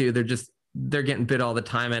what they do, they're getting bit all the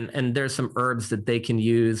time. And there's some herbs that they can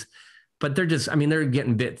use. But they're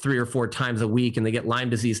getting bit 3 or 4 times a week, and they get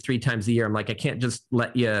Lyme disease 3 times a year. I'm like, I can't just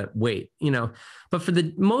let you wait, But for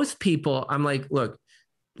the most people, I'm like, look,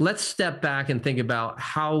 let's step back and think about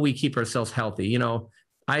how we keep ourselves healthy.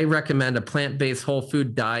 I recommend a plant-based whole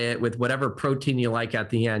food diet with whatever protein you like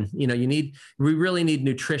at the end. We really need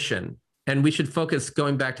nutrition, and we should focus,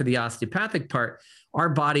 going back to the osteopathic part. Our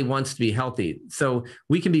body wants to be healthy. So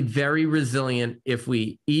we can be very resilient if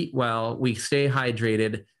we eat well, we stay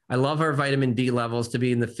hydrated. I love our vitamin D levels to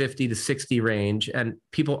be in the 50 to 60 range, and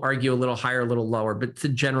people argue a little higher, a little lower, but it's a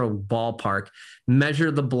general ballpark.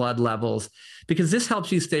 Measure the blood levels, because this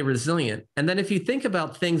helps you stay resilient. And then if you think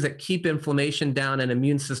about things that keep inflammation down and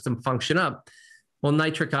immune system function up, well,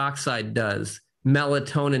 nitric oxide does,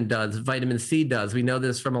 melatonin does, vitamin C does. We know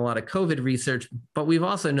this from a lot of COVID research, but we've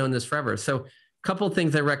also known this forever. So a couple of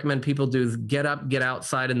things I recommend people do is get up, get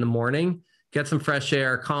outside in the morning, get some fresh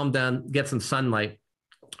air, calm down, get some sunlight.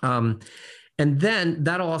 And then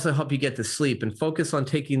that'll also help you get to sleep, and focus on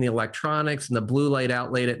taking the electronics and the blue light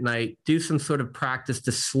out late at night. Do some sort of practice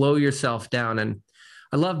to slow yourself down. And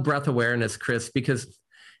I love breath awareness, Chris, because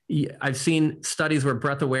I've seen studies where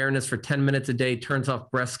breath awareness for 10 minutes a day turns off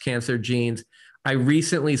breast cancer genes. I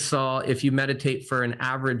recently saw, if you meditate for an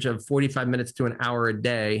average of 45 minutes to an hour a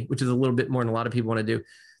day, which is a little bit more than a lot of people want to do,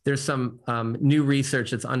 there's some new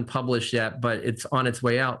research that's unpublished yet, but it's on its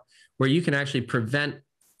way out, where you can actually prevent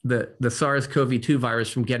the SARS-CoV-2 virus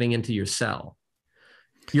from getting into your cell.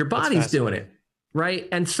 Your body's doing it, right?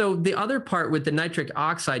 And so the other part with the nitric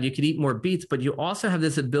oxide, you could eat more beets, but you also have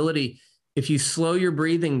this ability, if you slow your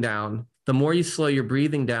breathing down, the more you slow your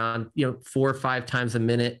breathing down, 4 or 5 times a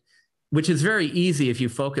minute, which is very easy if you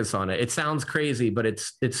focus on it. It sounds crazy, but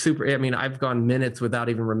it's super. I mean, I've gone minutes without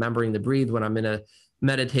even remembering to breathe when I'm in a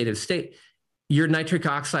meditative state. Your nitric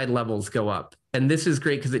oxide levels go up. And this is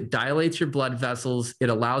great because it dilates your blood vessels. It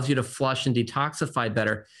allows you to flush and detoxify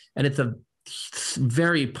better. And it's a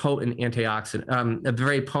very potent antioxidant, a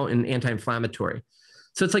very potent anti-inflammatory.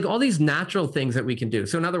 So it's like all these natural things that we can do.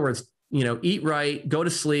 So in other words, eat right, go to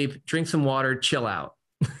sleep, drink some water, chill out.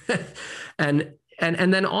 and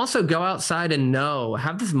then also go outside and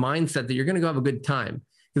have this mindset that you're going to go have a good time.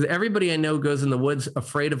 Because everybody I know goes in the woods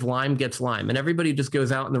afraid of Lyme gets Lyme, and everybody just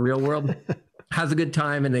goes out in the real world, has a good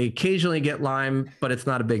time, and they occasionally get Lyme, but it's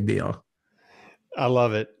not a big deal. I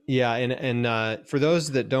love it. Yeah, and for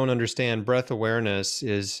those that don't understand, breath awareness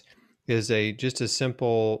is just a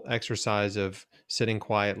simple exercise of sitting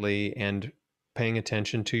quietly and paying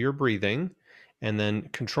attention to your breathing, and then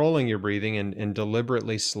controlling your breathing and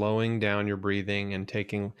deliberately slowing down your breathing and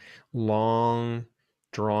taking long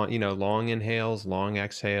long inhales, long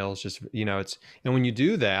exhales. Just and when you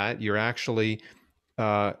do that, you're actually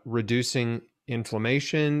reducing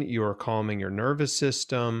inflammation, you're calming your nervous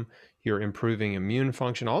system, you're improving immune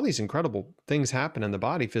function. All these incredible things happen in the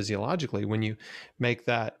body physiologically when you make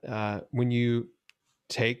that, when you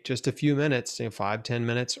take just a few minutes, 5-10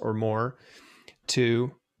 minutes or more,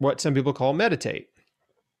 to what some people call meditate,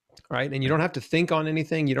 right? And you don't have to think on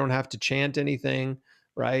anything. You don't have to chant anything,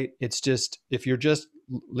 right? It's just, if you're just,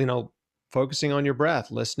 focusing on your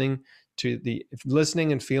breath, listening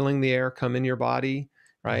and feeling the air come in your body,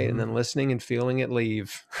 right? And then listening and feeling it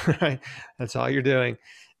leave, right? That's all you're doing.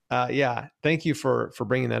 Yeah. Thank you for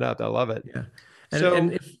bringing that up. I love it. Yeah.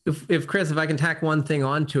 And if Chris, if I can tack one thing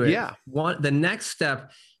onto it, yeah. The next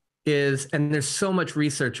step is, and there's so much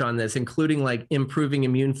research on this, including like improving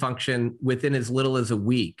immune function within as little as a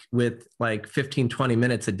week with like 15, 20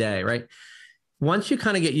 minutes a day, right? Once you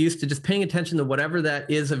kind of get used to just paying attention to whatever that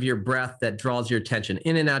is of your breath that draws your attention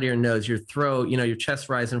in and out of your nose, your throat, your chest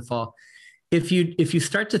rise and fall. If you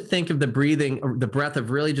start to think of the breathing or the breath of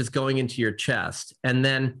really just going into your chest and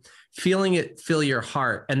then feeling it fill your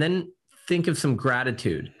heart, and then think of some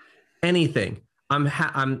gratitude, anything. I'm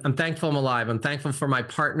thankful I'm alive. I'm thankful for my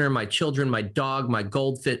partner, my children, my dog, my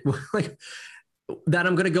goldfish, like that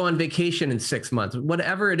I'm going to go on vacation in 6 months,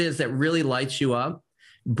 whatever it is that really lights you up.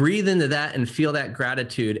 Breathe into that and feel that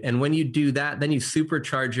gratitude. And when you do that, then you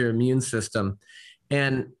supercharge your immune system.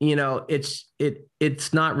 And,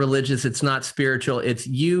 it's not religious. It's not spiritual. It's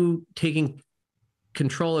you taking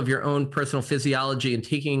control of your own personal physiology and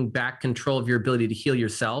taking back control of your ability to heal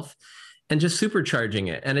yourself and just supercharging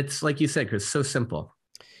it. And it's like you said, Chris, so simple.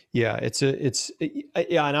 Yeah,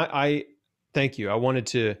 yeah. And I thank you. I wanted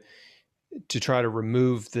to try to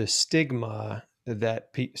remove the stigma that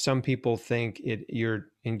some people think you're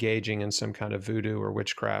engaging in some kind of voodoo or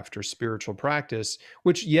witchcraft or spiritual practice,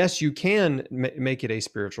 which yes, you can make it a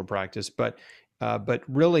spiritual practice, but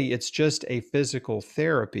really it's just a physical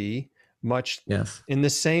therapy, much in the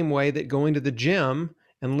same way that going to the gym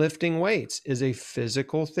and lifting weights is a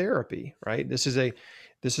physical therapy, right? This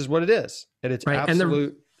is what it is at its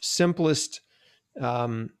absolute simplest,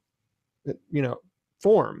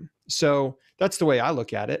 form. So that's the way I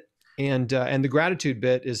look at it. And the gratitude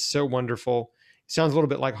bit is so wonderful. It sounds a little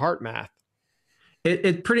bit like heart math.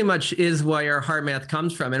 It pretty much is where our heart math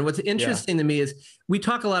comes from. And what's interesting to me is we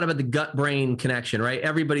talk a lot about the gut brain connection, right?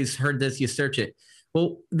 Everybody's heard this, you search it.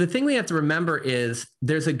 Well, the thing we have to remember is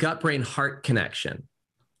there's a gut brain heart connection.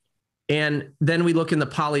 And then we look in the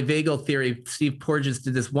polyvagal theory. Steve Porges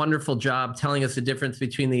did this wonderful job telling us the difference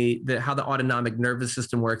between how the autonomic nervous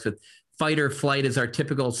system works with fight or flight is our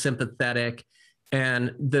typical sympathetic,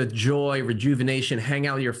 and the joy, rejuvenation, hang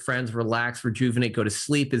out with your friends, relax, rejuvenate, go to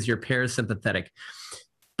sleep is your parasympathetic.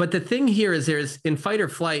 But the thing here is in fight or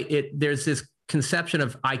flight, there's this conception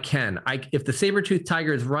of if the saber-toothed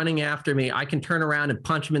tiger is running after me, I can turn around and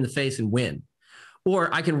punch him in the face and win.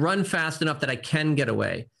 Or I can run fast enough that I can get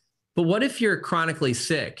away. But what if you're chronically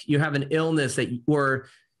sick? You have an illness or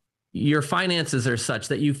your finances are such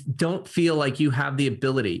that you don't feel like you have the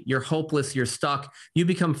ability. You're hopeless. You're stuck. You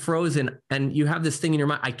become frozen and you have this thing in your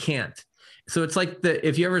mind. I can't. So it's like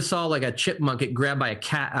if you ever saw like a chipmunk get grabbed by a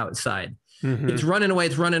cat outside, it's running away.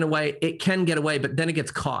 It's running away. It can get away, but then it gets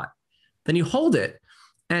caught. Then you hold it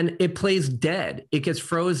and it plays dead. It gets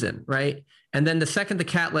frozen, right? And then the second the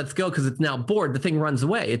cat lets go, because it's now bored, the thing runs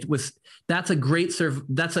away. That's a great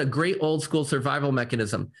old school survival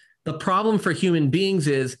mechanism. The problem for human beings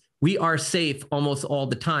is we are safe almost all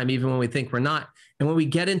the time, even when we think we're not. And when we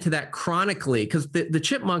get into that chronically, because the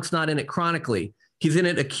chipmunk's not in it chronically, he's in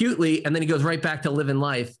it acutely, and then he goes right back to living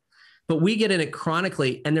life. But we get in it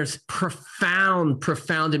chronically, and there's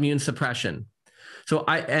profound immune suppression. So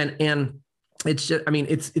it's just,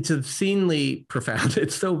 it's obscenely profound.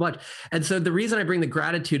 It's so much. And so the reason I bring the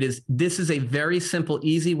gratitude is this is a very simple,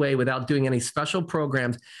 easy way without doing any special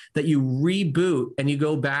programs that you reboot and you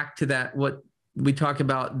go back to that, what we talk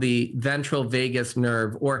about the ventral vagus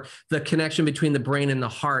nerve, or the connection between the brain and the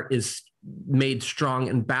heart is made strong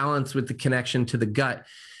and balanced with the connection to the gut.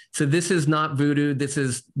 So this is not voodoo. This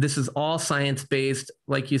is all science-based.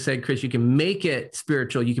 Like you said, Chris, you can make it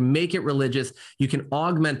spiritual, you can make it religious, you can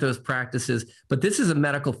augment those practices, but this is a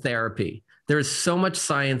medical therapy. There is so much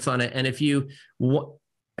science on it. And if you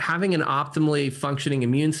having an optimally functioning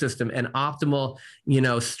immune system and optimal,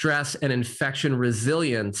 stress and infection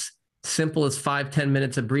resilience, simple as 5-10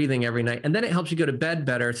 minutes of breathing every night. And then it helps you go to bed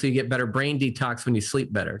better. So you get better brain detox when you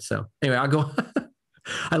sleep better. So anyway, I'll go.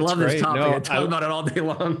 I love this topic. I talk about it all day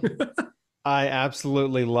long. I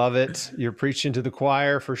absolutely love it. You're preaching to the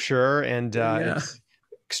choir for sure. And it's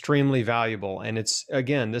extremely valuable. And it's,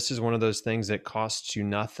 again, this is one of those things that costs you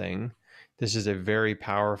nothing. This is a very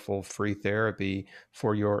powerful free therapy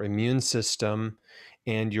for your immune system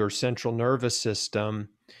and your central nervous system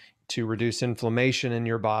to reduce inflammation in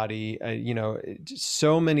your body.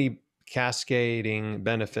 So many cascading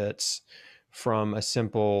benefits from a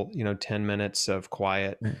simple, 10 minutes of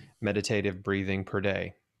quiet meditative breathing per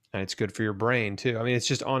day. And it's good for your brain too. I mean, it's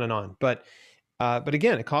just on and on. But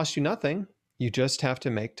again, it costs you nothing. You just have to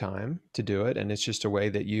make time to do it. And it's just a way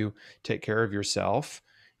that you take care of yourself.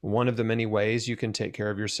 One of the many ways you can take care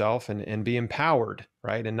of yourself and be empowered,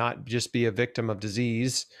 right? And not just be a victim of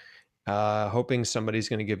disease, hoping somebody's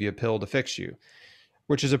going to give you a pill to fix you,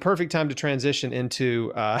 which is a perfect time to transition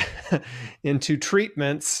into into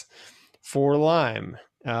treatments for Lyme.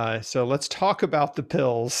 So let's talk about the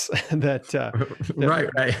pills that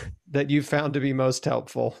you found to be most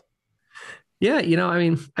helpful. Yeah,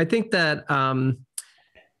 I think that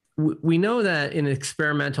we know that in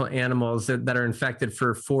experimental animals that are infected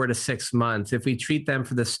for 4 to 6 months, if we treat them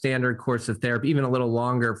for the standard course of therapy, even a little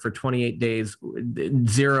longer, for 28 days,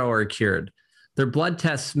 0 are cured. Their blood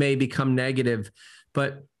tests may become negative,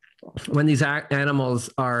 but when these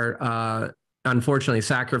animals are unfortunately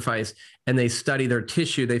sacrificed and they study their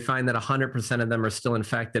tissue, they find that 100% of them are still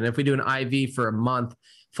infected. And if we do an IV for a month,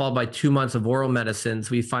 followed by 2 months of oral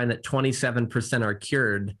medicines, we find that 27% are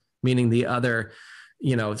cured, meaning the other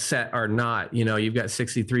set are not. You've got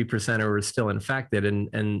 63% who are still infected, and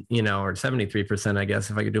or 73%, I guess,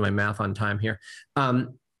 if I could do my math on time here.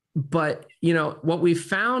 But what we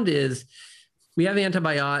found is we have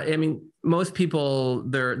antibiotic. I mean, most people,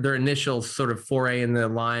 their initial sort of foray in the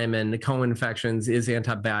Lyme and the co-infections is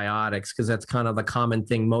antibiotics, because that's kind of the common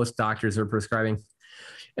thing most doctors are prescribing.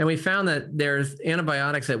 And we found that there's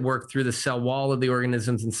antibiotics that work through the cell wall of the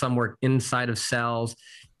organisms, and some work inside of cells.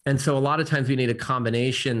 And so a lot of times we need a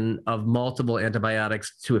combination of multiple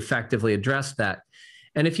antibiotics to effectively address that.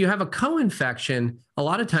 And if you have a co-infection, a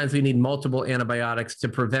lot of times we need multiple antibiotics to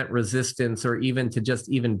prevent resistance, or even to just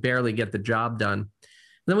even barely get the job done. And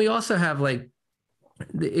then we also have, like,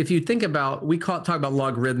 if you think about, talk about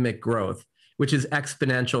logarithmic growth, which is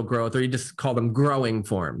exponential growth, or you just call them growing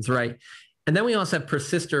forms, right? And then we also have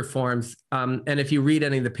persister forms. And if you read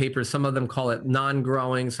any of the papers, some of them call it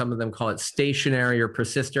non-growing, some of them call it stationary or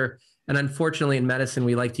persister. And unfortunately, in medicine,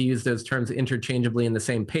 we like to use those terms interchangeably in the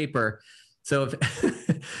same paper. So if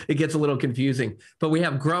it gets a little confusing, but we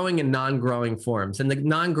have growing and non-growing forms. And the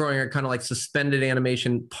non-growing are kind of like suspended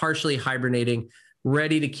animation, partially hibernating,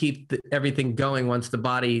 ready to keep everything going once the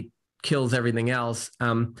body kills everything else.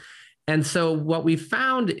 And so what we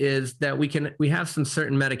found is that we have some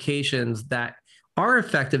certain medications that are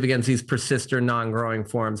effective against these persister non-growing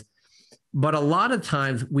forms, but a lot of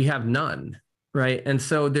times we have none, right? And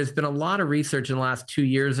so there's been a lot of research in the last 2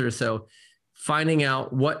 years or so finding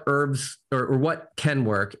out what herbs or what can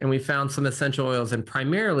work. And we found some essential oils, and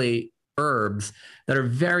primarily herbs, that are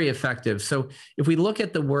very effective. So if we look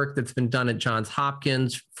at the work that's been done at Johns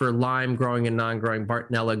Hopkins for Lyme growing and non-growing,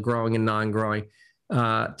 Bartonella growing and non-growing, 2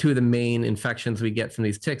 of the main infections we get from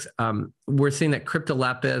these ticks, we're seeing that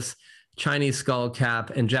cryptolepis, Chinese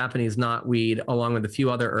skullcap, and Japanese knotweed, along with a few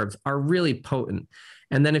other herbs, are really potent.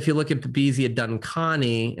 And then if you look at Babesia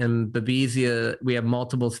duncani, and Babesia, we have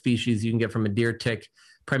multiple species you can get from a deer tick,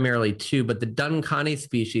 primarily 2, but the duncani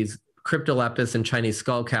species, cryptolepis and Chinese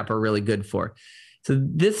skullcap, are really good for. So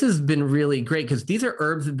this has been really great, because these are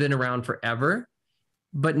herbs that have been around forever,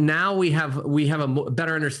 but now we have a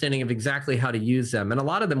better understanding of exactly how to use them. And a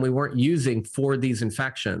lot of them we weren't using for these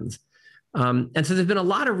infections. And so there's been a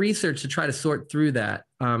lot of research to try to sort through that.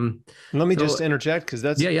 Let me just interject, because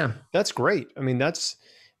that's great. I mean, that's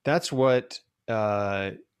what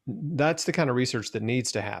that's the kind of research that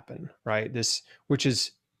needs to happen, right? Which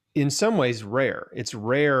is in some ways rare. It's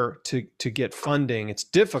rare to get funding. It's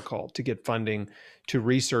difficult to get funding to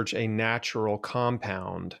research a natural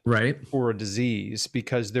compound, right, for a disease,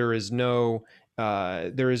 because there is no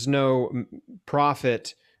there is no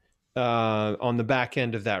profit on the back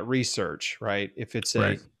end of that research, right? If it's a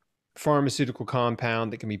Right. pharmaceutical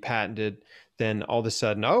compound that can be patented, then all of a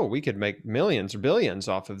sudden, oh, we could make millions or billions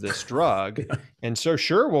off of this drug. Yeah. And so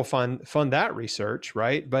sure, we'll fund that research,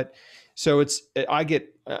 right? But so I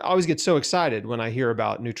always get so excited when I hear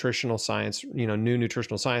about nutritional science, new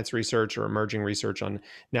nutritional science research or emerging research on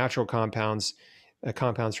natural compounds,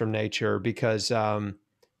 compounds from nature, because to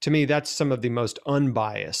me, that's some of the most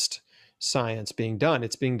unbiased science being done.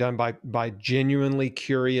 It's being done by genuinely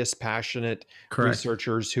curious, passionate Correct.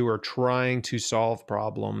 researchers who are trying to solve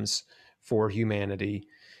problems for humanity,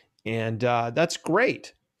 and that's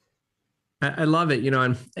great. I love it.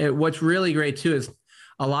 And what's really great too is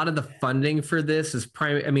a lot of the funding for this is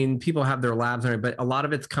prime. I mean, people have their labs on it, but a lot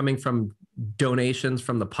of it's coming from donations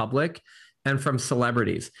from the public and from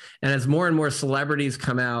celebrities. And as more and more celebrities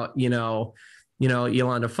come out,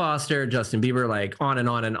 Yolanda Foster, Justin Bieber, like on and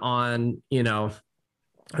on and on,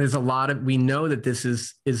 there's a lot of, we know that this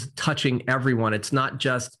is touching everyone. It's not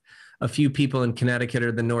just a few people in Connecticut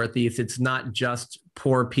or the Northeast. It's not just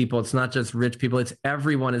poor people. It's not just rich people. It's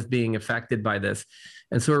everyone is being affected by this.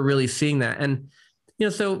 And so we're really seeing that. And,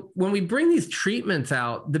 so when we bring these treatments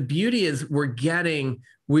out, the beauty is we're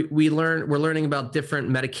learning about different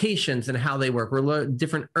medications and how they work. We're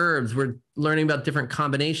different herbs. We're learning about different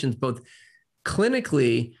combinations, both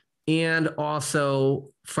clinically and also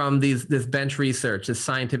from this bench research, this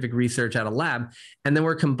scientific research at a lab. And then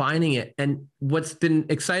we're combining it. And what's been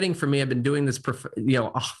exciting for me, I've been doing this,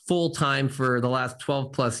 full time for the last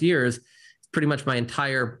 12 plus years, pretty much my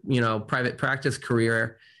entire, private practice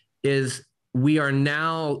career, is we are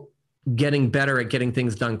now getting better at getting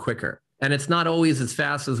things done quicker. And it's not always as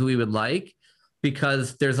fast as we would like,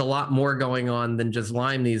 because there's a lot more going on than just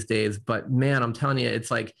Lyme these days. But man, I'm telling you,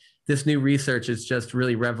 it's like, this new research has just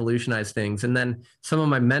really revolutionized things. And then some of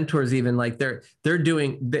my mentors, even like they're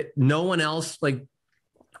doing that. No one else, like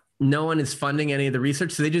no one is funding any of the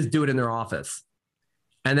research. So they just do it in their office.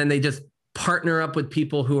 And then they just partner up with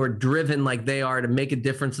people who are driven like they are to make a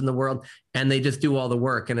difference in the world. And they just do all the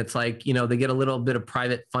work. And it's like, they get a little bit of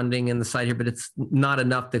private funding in the side here, but it's not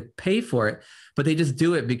enough to pay for it. But they just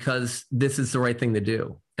do it because this is the right thing to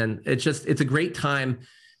do. And it's a great time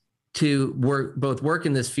to work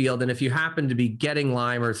in this field. And if you happen to be getting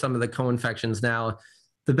Lyme or some of the co-infections now,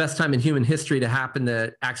 the best time in human history to happen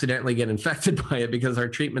to accidentally get infected by it, because our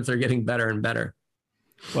treatments are getting better and better.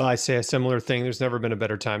 Well, I say a similar thing. There's never been a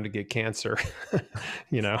better time to get cancer,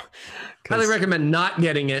 Highly recommend not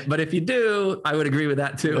getting it, but if you do, I would agree with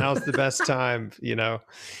that too. Now's the best time,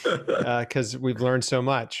 because we've learned so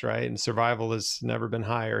much, right? And survival has never been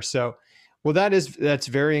higher. So, well, that's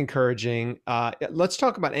very encouraging. Let's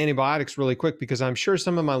talk about antibiotics really quick, because I'm sure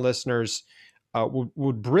some of my listeners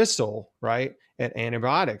would bristle, right, at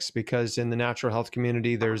antibiotics, because in the natural health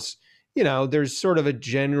community, there's sort of a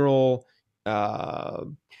general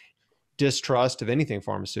distrust of anything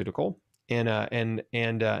pharmaceutical, and an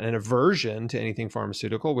aversion to anything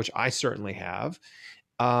pharmaceutical, which I certainly have.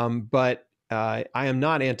 But I am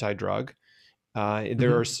not anti-drug.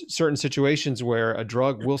 There are certain situations where a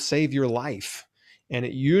drug will save your life, and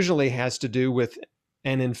it usually has to do with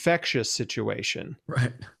an infectious situation.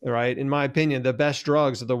 Right. Right. In my opinion, the best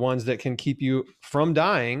drugs are the ones that can keep you from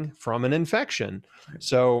dying from an infection. Right.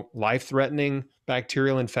 So life-threatening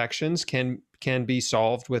bacterial infections can be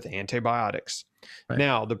solved with antibiotics. Right.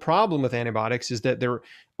 Now, the problem with antibiotics is that they're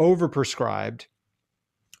overprescribed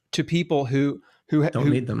to people who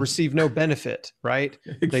receive no benefit, right?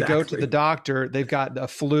 Exactly. They go to the doctor, they've got a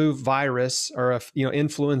flu virus or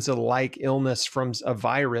influenza-like illness from a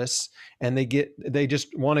virus, and they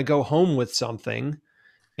just want to go home with something.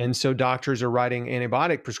 And so doctors are writing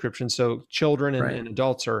antibiotic prescriptions. So children and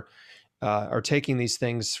adults are taking these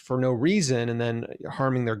things for no reason, and then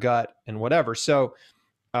harming their gut and whatever. So,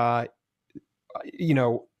 I'd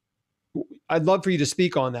love for you to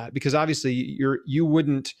speak on that, because obviously you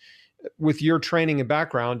wouldn't, with your training and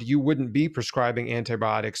background, you wouldn't be prescribing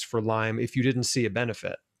antibiotics for Lyme if you didn't see a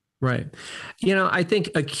benefit. Right. I think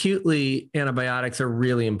acutely antibiotics are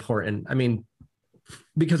really important. I mean,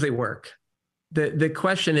 because they work. The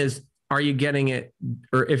question is, are you getting it,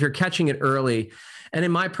 or if you're catching it early? And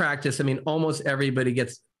in my practice, I mean, almost everybody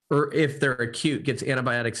gets, or if they're acute, gets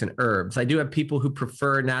antibiotics and herbs. I do have people who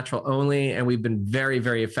prefer natural only, and we've been very,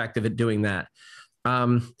 very effective at doing that.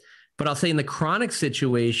 But I'll say in the chronic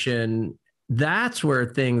situation, that's where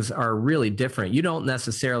things are really different. You don't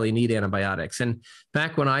necessarily need antibiotics. And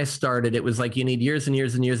back when I started, it was like you need years and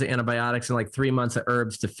years and years of antibiotics and like 3 months of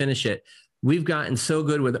herbs to finish it. we've gotten so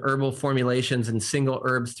good with herbal formulations and single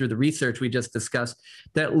herbs through the research we just discussed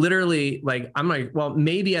that literally, like, I'm like, well,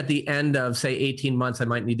 maybe at the end of say 18 months, I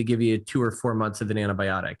might need to give you 2 or 4 months of an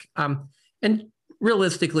antibiotic. And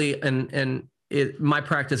realistically, my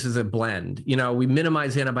practice is a blend. We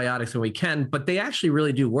minimize antibiotics when we can, but they actually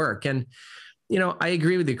really do work. And, I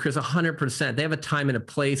agree with you, Chris, 100%. They have a time and a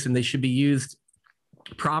place, and they should be used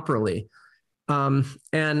properly. And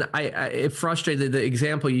it frustrated. The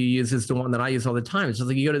example you use is the one that I use all the time. It's just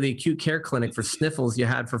like you go to the acute care clinic for sniffles you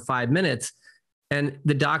had for 5 minutes, and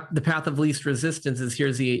the path of least resistance is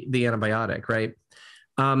here's the antibiotic, right?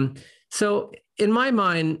 So in my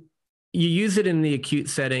mind, you use it in the acute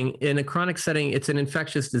setting. In a chronic setting, it's an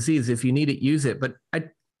infectious disease. If you need it, use it. But I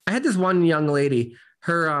had this one young lady,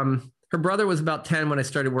 her brother was about 10 when I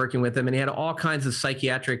started working with him, and he had all kinds of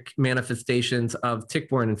psychiatric manifestations of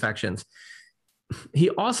tick-borne infections. He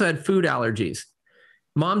also had food allergies.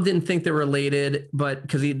 Mom didn't think they were related, but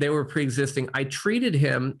because they were pre-existing, I treated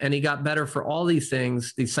him and he got better for all these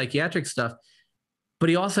things, these psychiatric stuff, but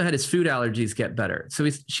he also had his food allergies get better. So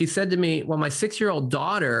she said to me, well, my 6-year-old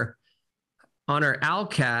daughter on her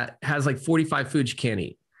ALCAT has like 45 foods she can't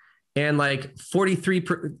eat. And like 43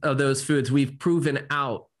 of those foods, we've proven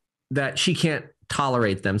out that she can't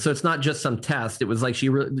tolerate them. So it's not just some test. It was like she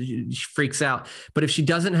freaks out. But if she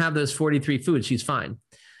doesn't have those 43 foods, she's fine.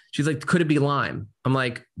 She's like, could it be Lyme? I'm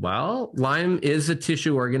like, well, Lyme is a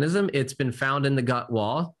tissue organism. It's been found in the gut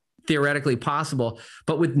wall, theoretically possible.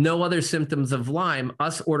 But with no other symptoms of Lyme,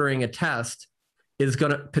 us ordering a test is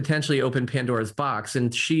going to potentially open Pandora's box.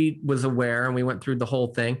 And she was aware, and we went through the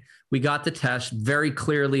whole thing. We got the test, very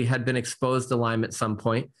clearly had been exposed to Lyme at some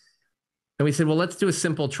point. And we said, well, let's do a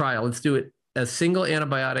simple trial. Let's do it a single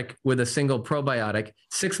antibiotic with a single probiotic.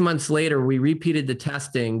 6 months later, we repeated the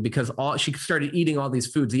testing because she started eating all these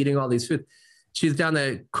foods. She's down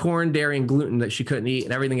to corn, dairy, and gluten that she couldn't eat,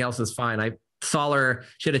 and everything else is fine. I saw her,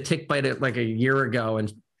 she had a tick bite like a year ago.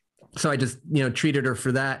 And so I just, treated her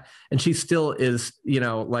for that. And she still is,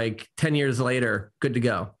 like 10 years later, good to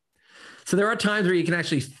go. So there are times where you can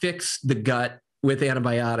actually fix the gut with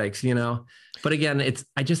antibiotics, but again,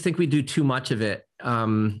 I just think we do too much of it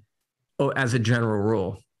as a general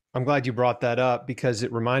rule. I'm glad you brought that up because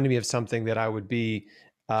it reminded me of something that I would be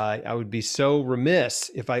so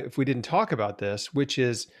remiss if we didn't talk about this, which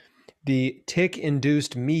is the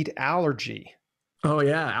tick-induced meat allergy. Oh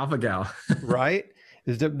yeah, alpha-gal. Right?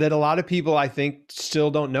 That a lot of people I think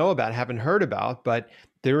still don't know about, haven't heard about, but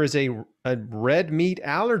there is a red meat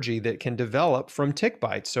allergy that can develop from tick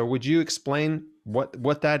bites. So would you explain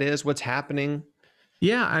what that is, what's happening?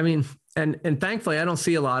 Yeah, I mean, and thankfully I don't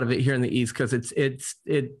see a lot of it here in the East because they're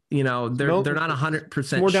not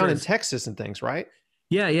 100% more down in Texas and things, right?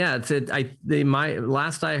 Yeah. My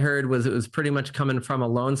last I heard was it was pretty much coming from a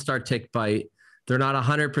Lone Star tick bite. They're not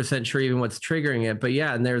 100% sure even what's triggering it, but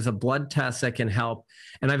yeah, and there's a blood test that can help.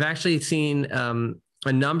 And I've actually seen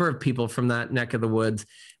a number of people from that neck of the woods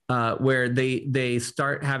where they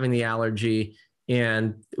start having the allergy,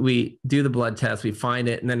 and we do the blood test, we find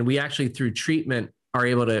it, and then we actually through treatment are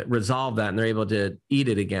able to resolve that, and they're able to eat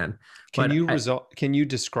it again. Can you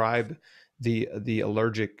describe the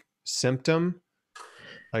allergic symptom?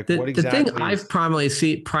 Like what exactly? The thing I've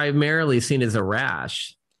primarily seen is a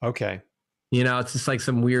rash. Okay. It's just like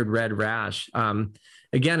some weird red rash.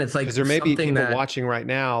 Again, it's like because there may be people watching right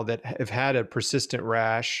now that have had a persistent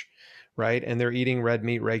rash, right? And they're eating red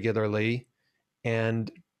meat regularly,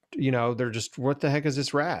 and they're just, what the heck is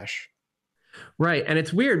this rash? Right. And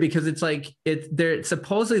it's weird because it's like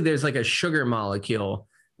supposedly there's like a sugar molecule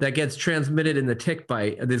that gets transmitted in the tick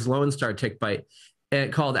bite, this Lone Star tick bite,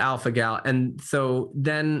 and called alpha-gal. And so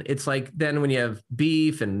then it's like, then when you have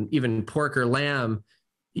beef and even pork or lamb,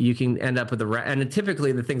 you can end up with and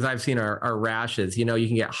typically the things I've seen are rashes. You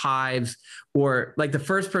can get hives, or like the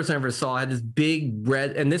first person I ever saw had this big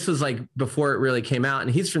red, and this was like before it really came out, and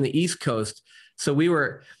he's from the East Coast. So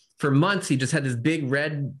for months, he just had this big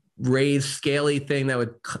red raised scaly thing that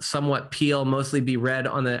would somewhat peel, mostly be red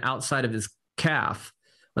on the outside of his calf,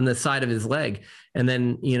 on the side of his leg. And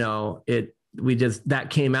then, that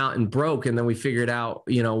came out and broke, and then we figured out,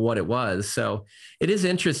 what it was. So it is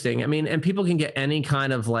interesting. I mean, and people can get any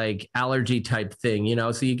kind of like allergy type thing,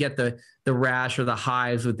 so you get the rash or the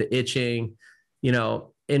hives with the itching,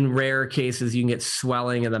 in rare cases, you can get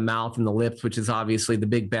swelling of the mouth and the lips, which is obviously the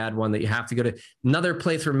big bad one that you have to go to. Another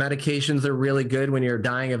place where medications are really good when you're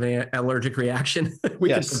dying of an allergic reaction. We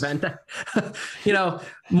can prevent that.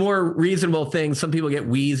 More reasonable things. Some people get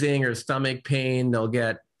wheezing or stomach pain. They'll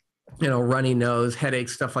get, runny nose,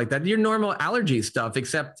 headaches, stuff like that. Your normal allergy stuff,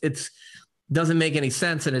 except doesn't make any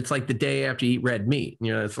sense. And it's like the day after you eat red meat,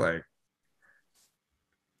 it's like,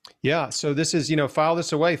 Yeah. So this is, file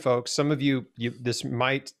this away, folks. Some of you, this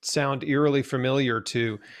might sound eerily familiar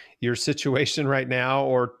to your situation right now,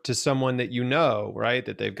 or to someone that right?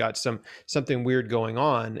 That they've got something weird going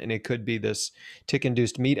on, and it could be this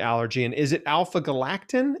tick-induced meat allergy. And is it alpha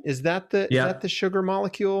galactin? Is that the Yeah. sugar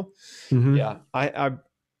molecule? Yeah. Hmm. I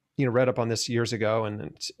read up on this years ago,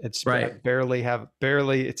 and it's I Right. barely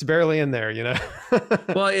it's barely in there,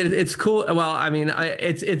 Well, it's cool. Well, I mean,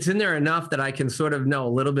 it's in there enough that I can sort of know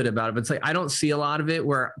a little bit about it, but it's like I don't see a lot of it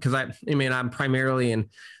where, because I mean, I'm primarily in,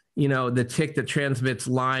 the tick that transmits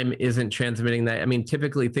Lyme isn't transmitting that. I mean,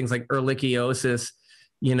 typically things like ehrlichiosis,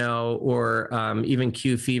 or even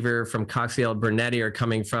Q fever from Coxiella burnetii are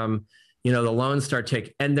coming from, the Lone Star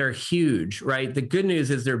tick, and they're huge, right? The good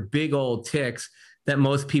news is they're big old ticks that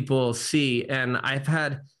most people see, and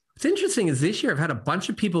what's interesting is this year I've had a bunch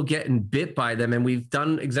of people getting bit by them, and we've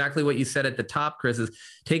done exactly what you said at the top, Chris, is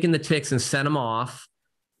taking the ticks and sent them off,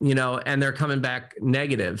 and they're coming back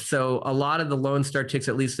negative. So a lot of the Lone Star ticks,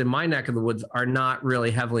 at least in my neck of the woods, are not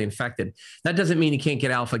really heavily infected. That doesn't mean you can't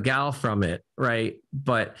get alpha gal from it, right?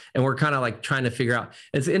 And we're kind of like trying to figure out.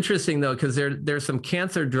 It's interesting though, because there's some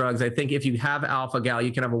cancer drugs. I think if you have alpha gal,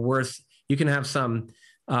 you can have some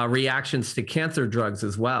reactions to cancer drugs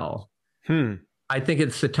as well. Hmm. I think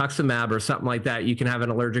it's cetuximab or something like that. You can have an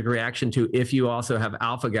allergic reaction to if you also have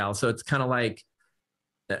alpha gal. So it's kind of like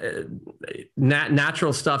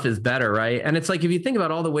natural stuff is better, right? And it's like if you think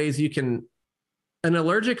about all the ways an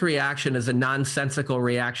allergic reaction is a nonsensical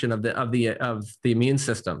reaction of the immune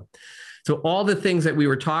system. So all the things that we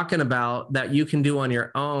were talking about that you can do on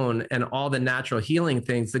your own and all the natural healing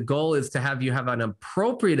things, the goal is to have you have an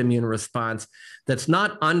appropriate immune response that's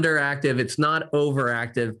not underactive, it's not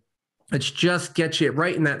overactive. It's just gets you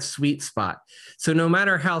right in that sweet spot. So no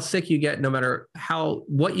matter how sick you get, no matter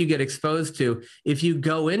what you get exposed to, if you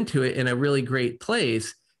go into it in a really great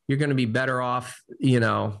place, you're going to be better off,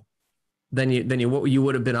 than you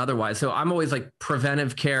would have been otherwise. So I'm always like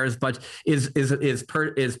preventive care is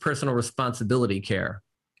personal responsibility care.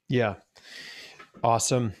 Yeah.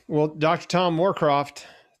 Awesome. Well, Dr. Tom Moorcroft,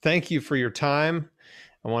 thank you for your time.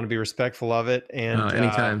 I want to be respectful of it. And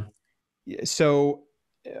Anytime. so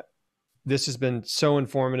this has been so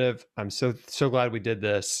informative. I'm so glad we did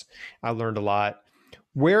this. I learned a lot.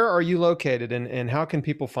 Where are you located, and how can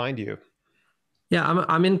people find you? Yeah,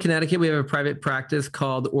 I'm in Connecticut. We have a private practice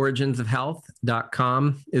called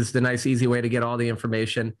originsofhealth.com is the nice, easy way to get all the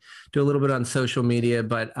information. Do a little bit on social media,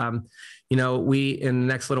 but we in the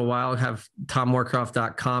next little while have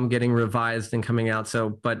tommoorcroft.com getting revised and coming out. So,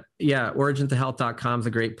 but yeah, originsofhealth.com is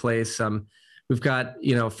a great place. We've got,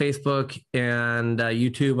 Facebook and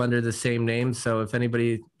YouTube under the same name. So if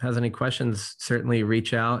anybody has any questions, certainly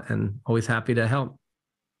reach out, and always happy to help.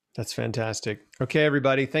 That's fantastic. Okay,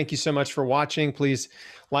 everybody, thank you so much for watching. Please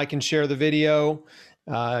like and share the video.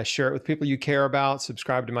 Share it with people you care about.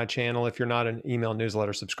 Subscribe to my channel. If you're not an email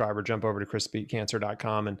newsletter subscriber, jump over to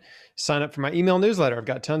chrisbeatcancer.com and sign up for my email newsletter. I've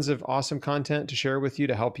got tons of awesome content to share with you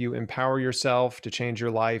to help you empower yourself, to change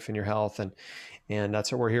your life and your health. And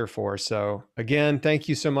that's what we're here for. So again, thank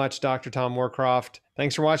you so much, Dr. Tom Moorcroft.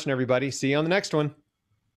 Thanks for watching, everybody. See you on the next one.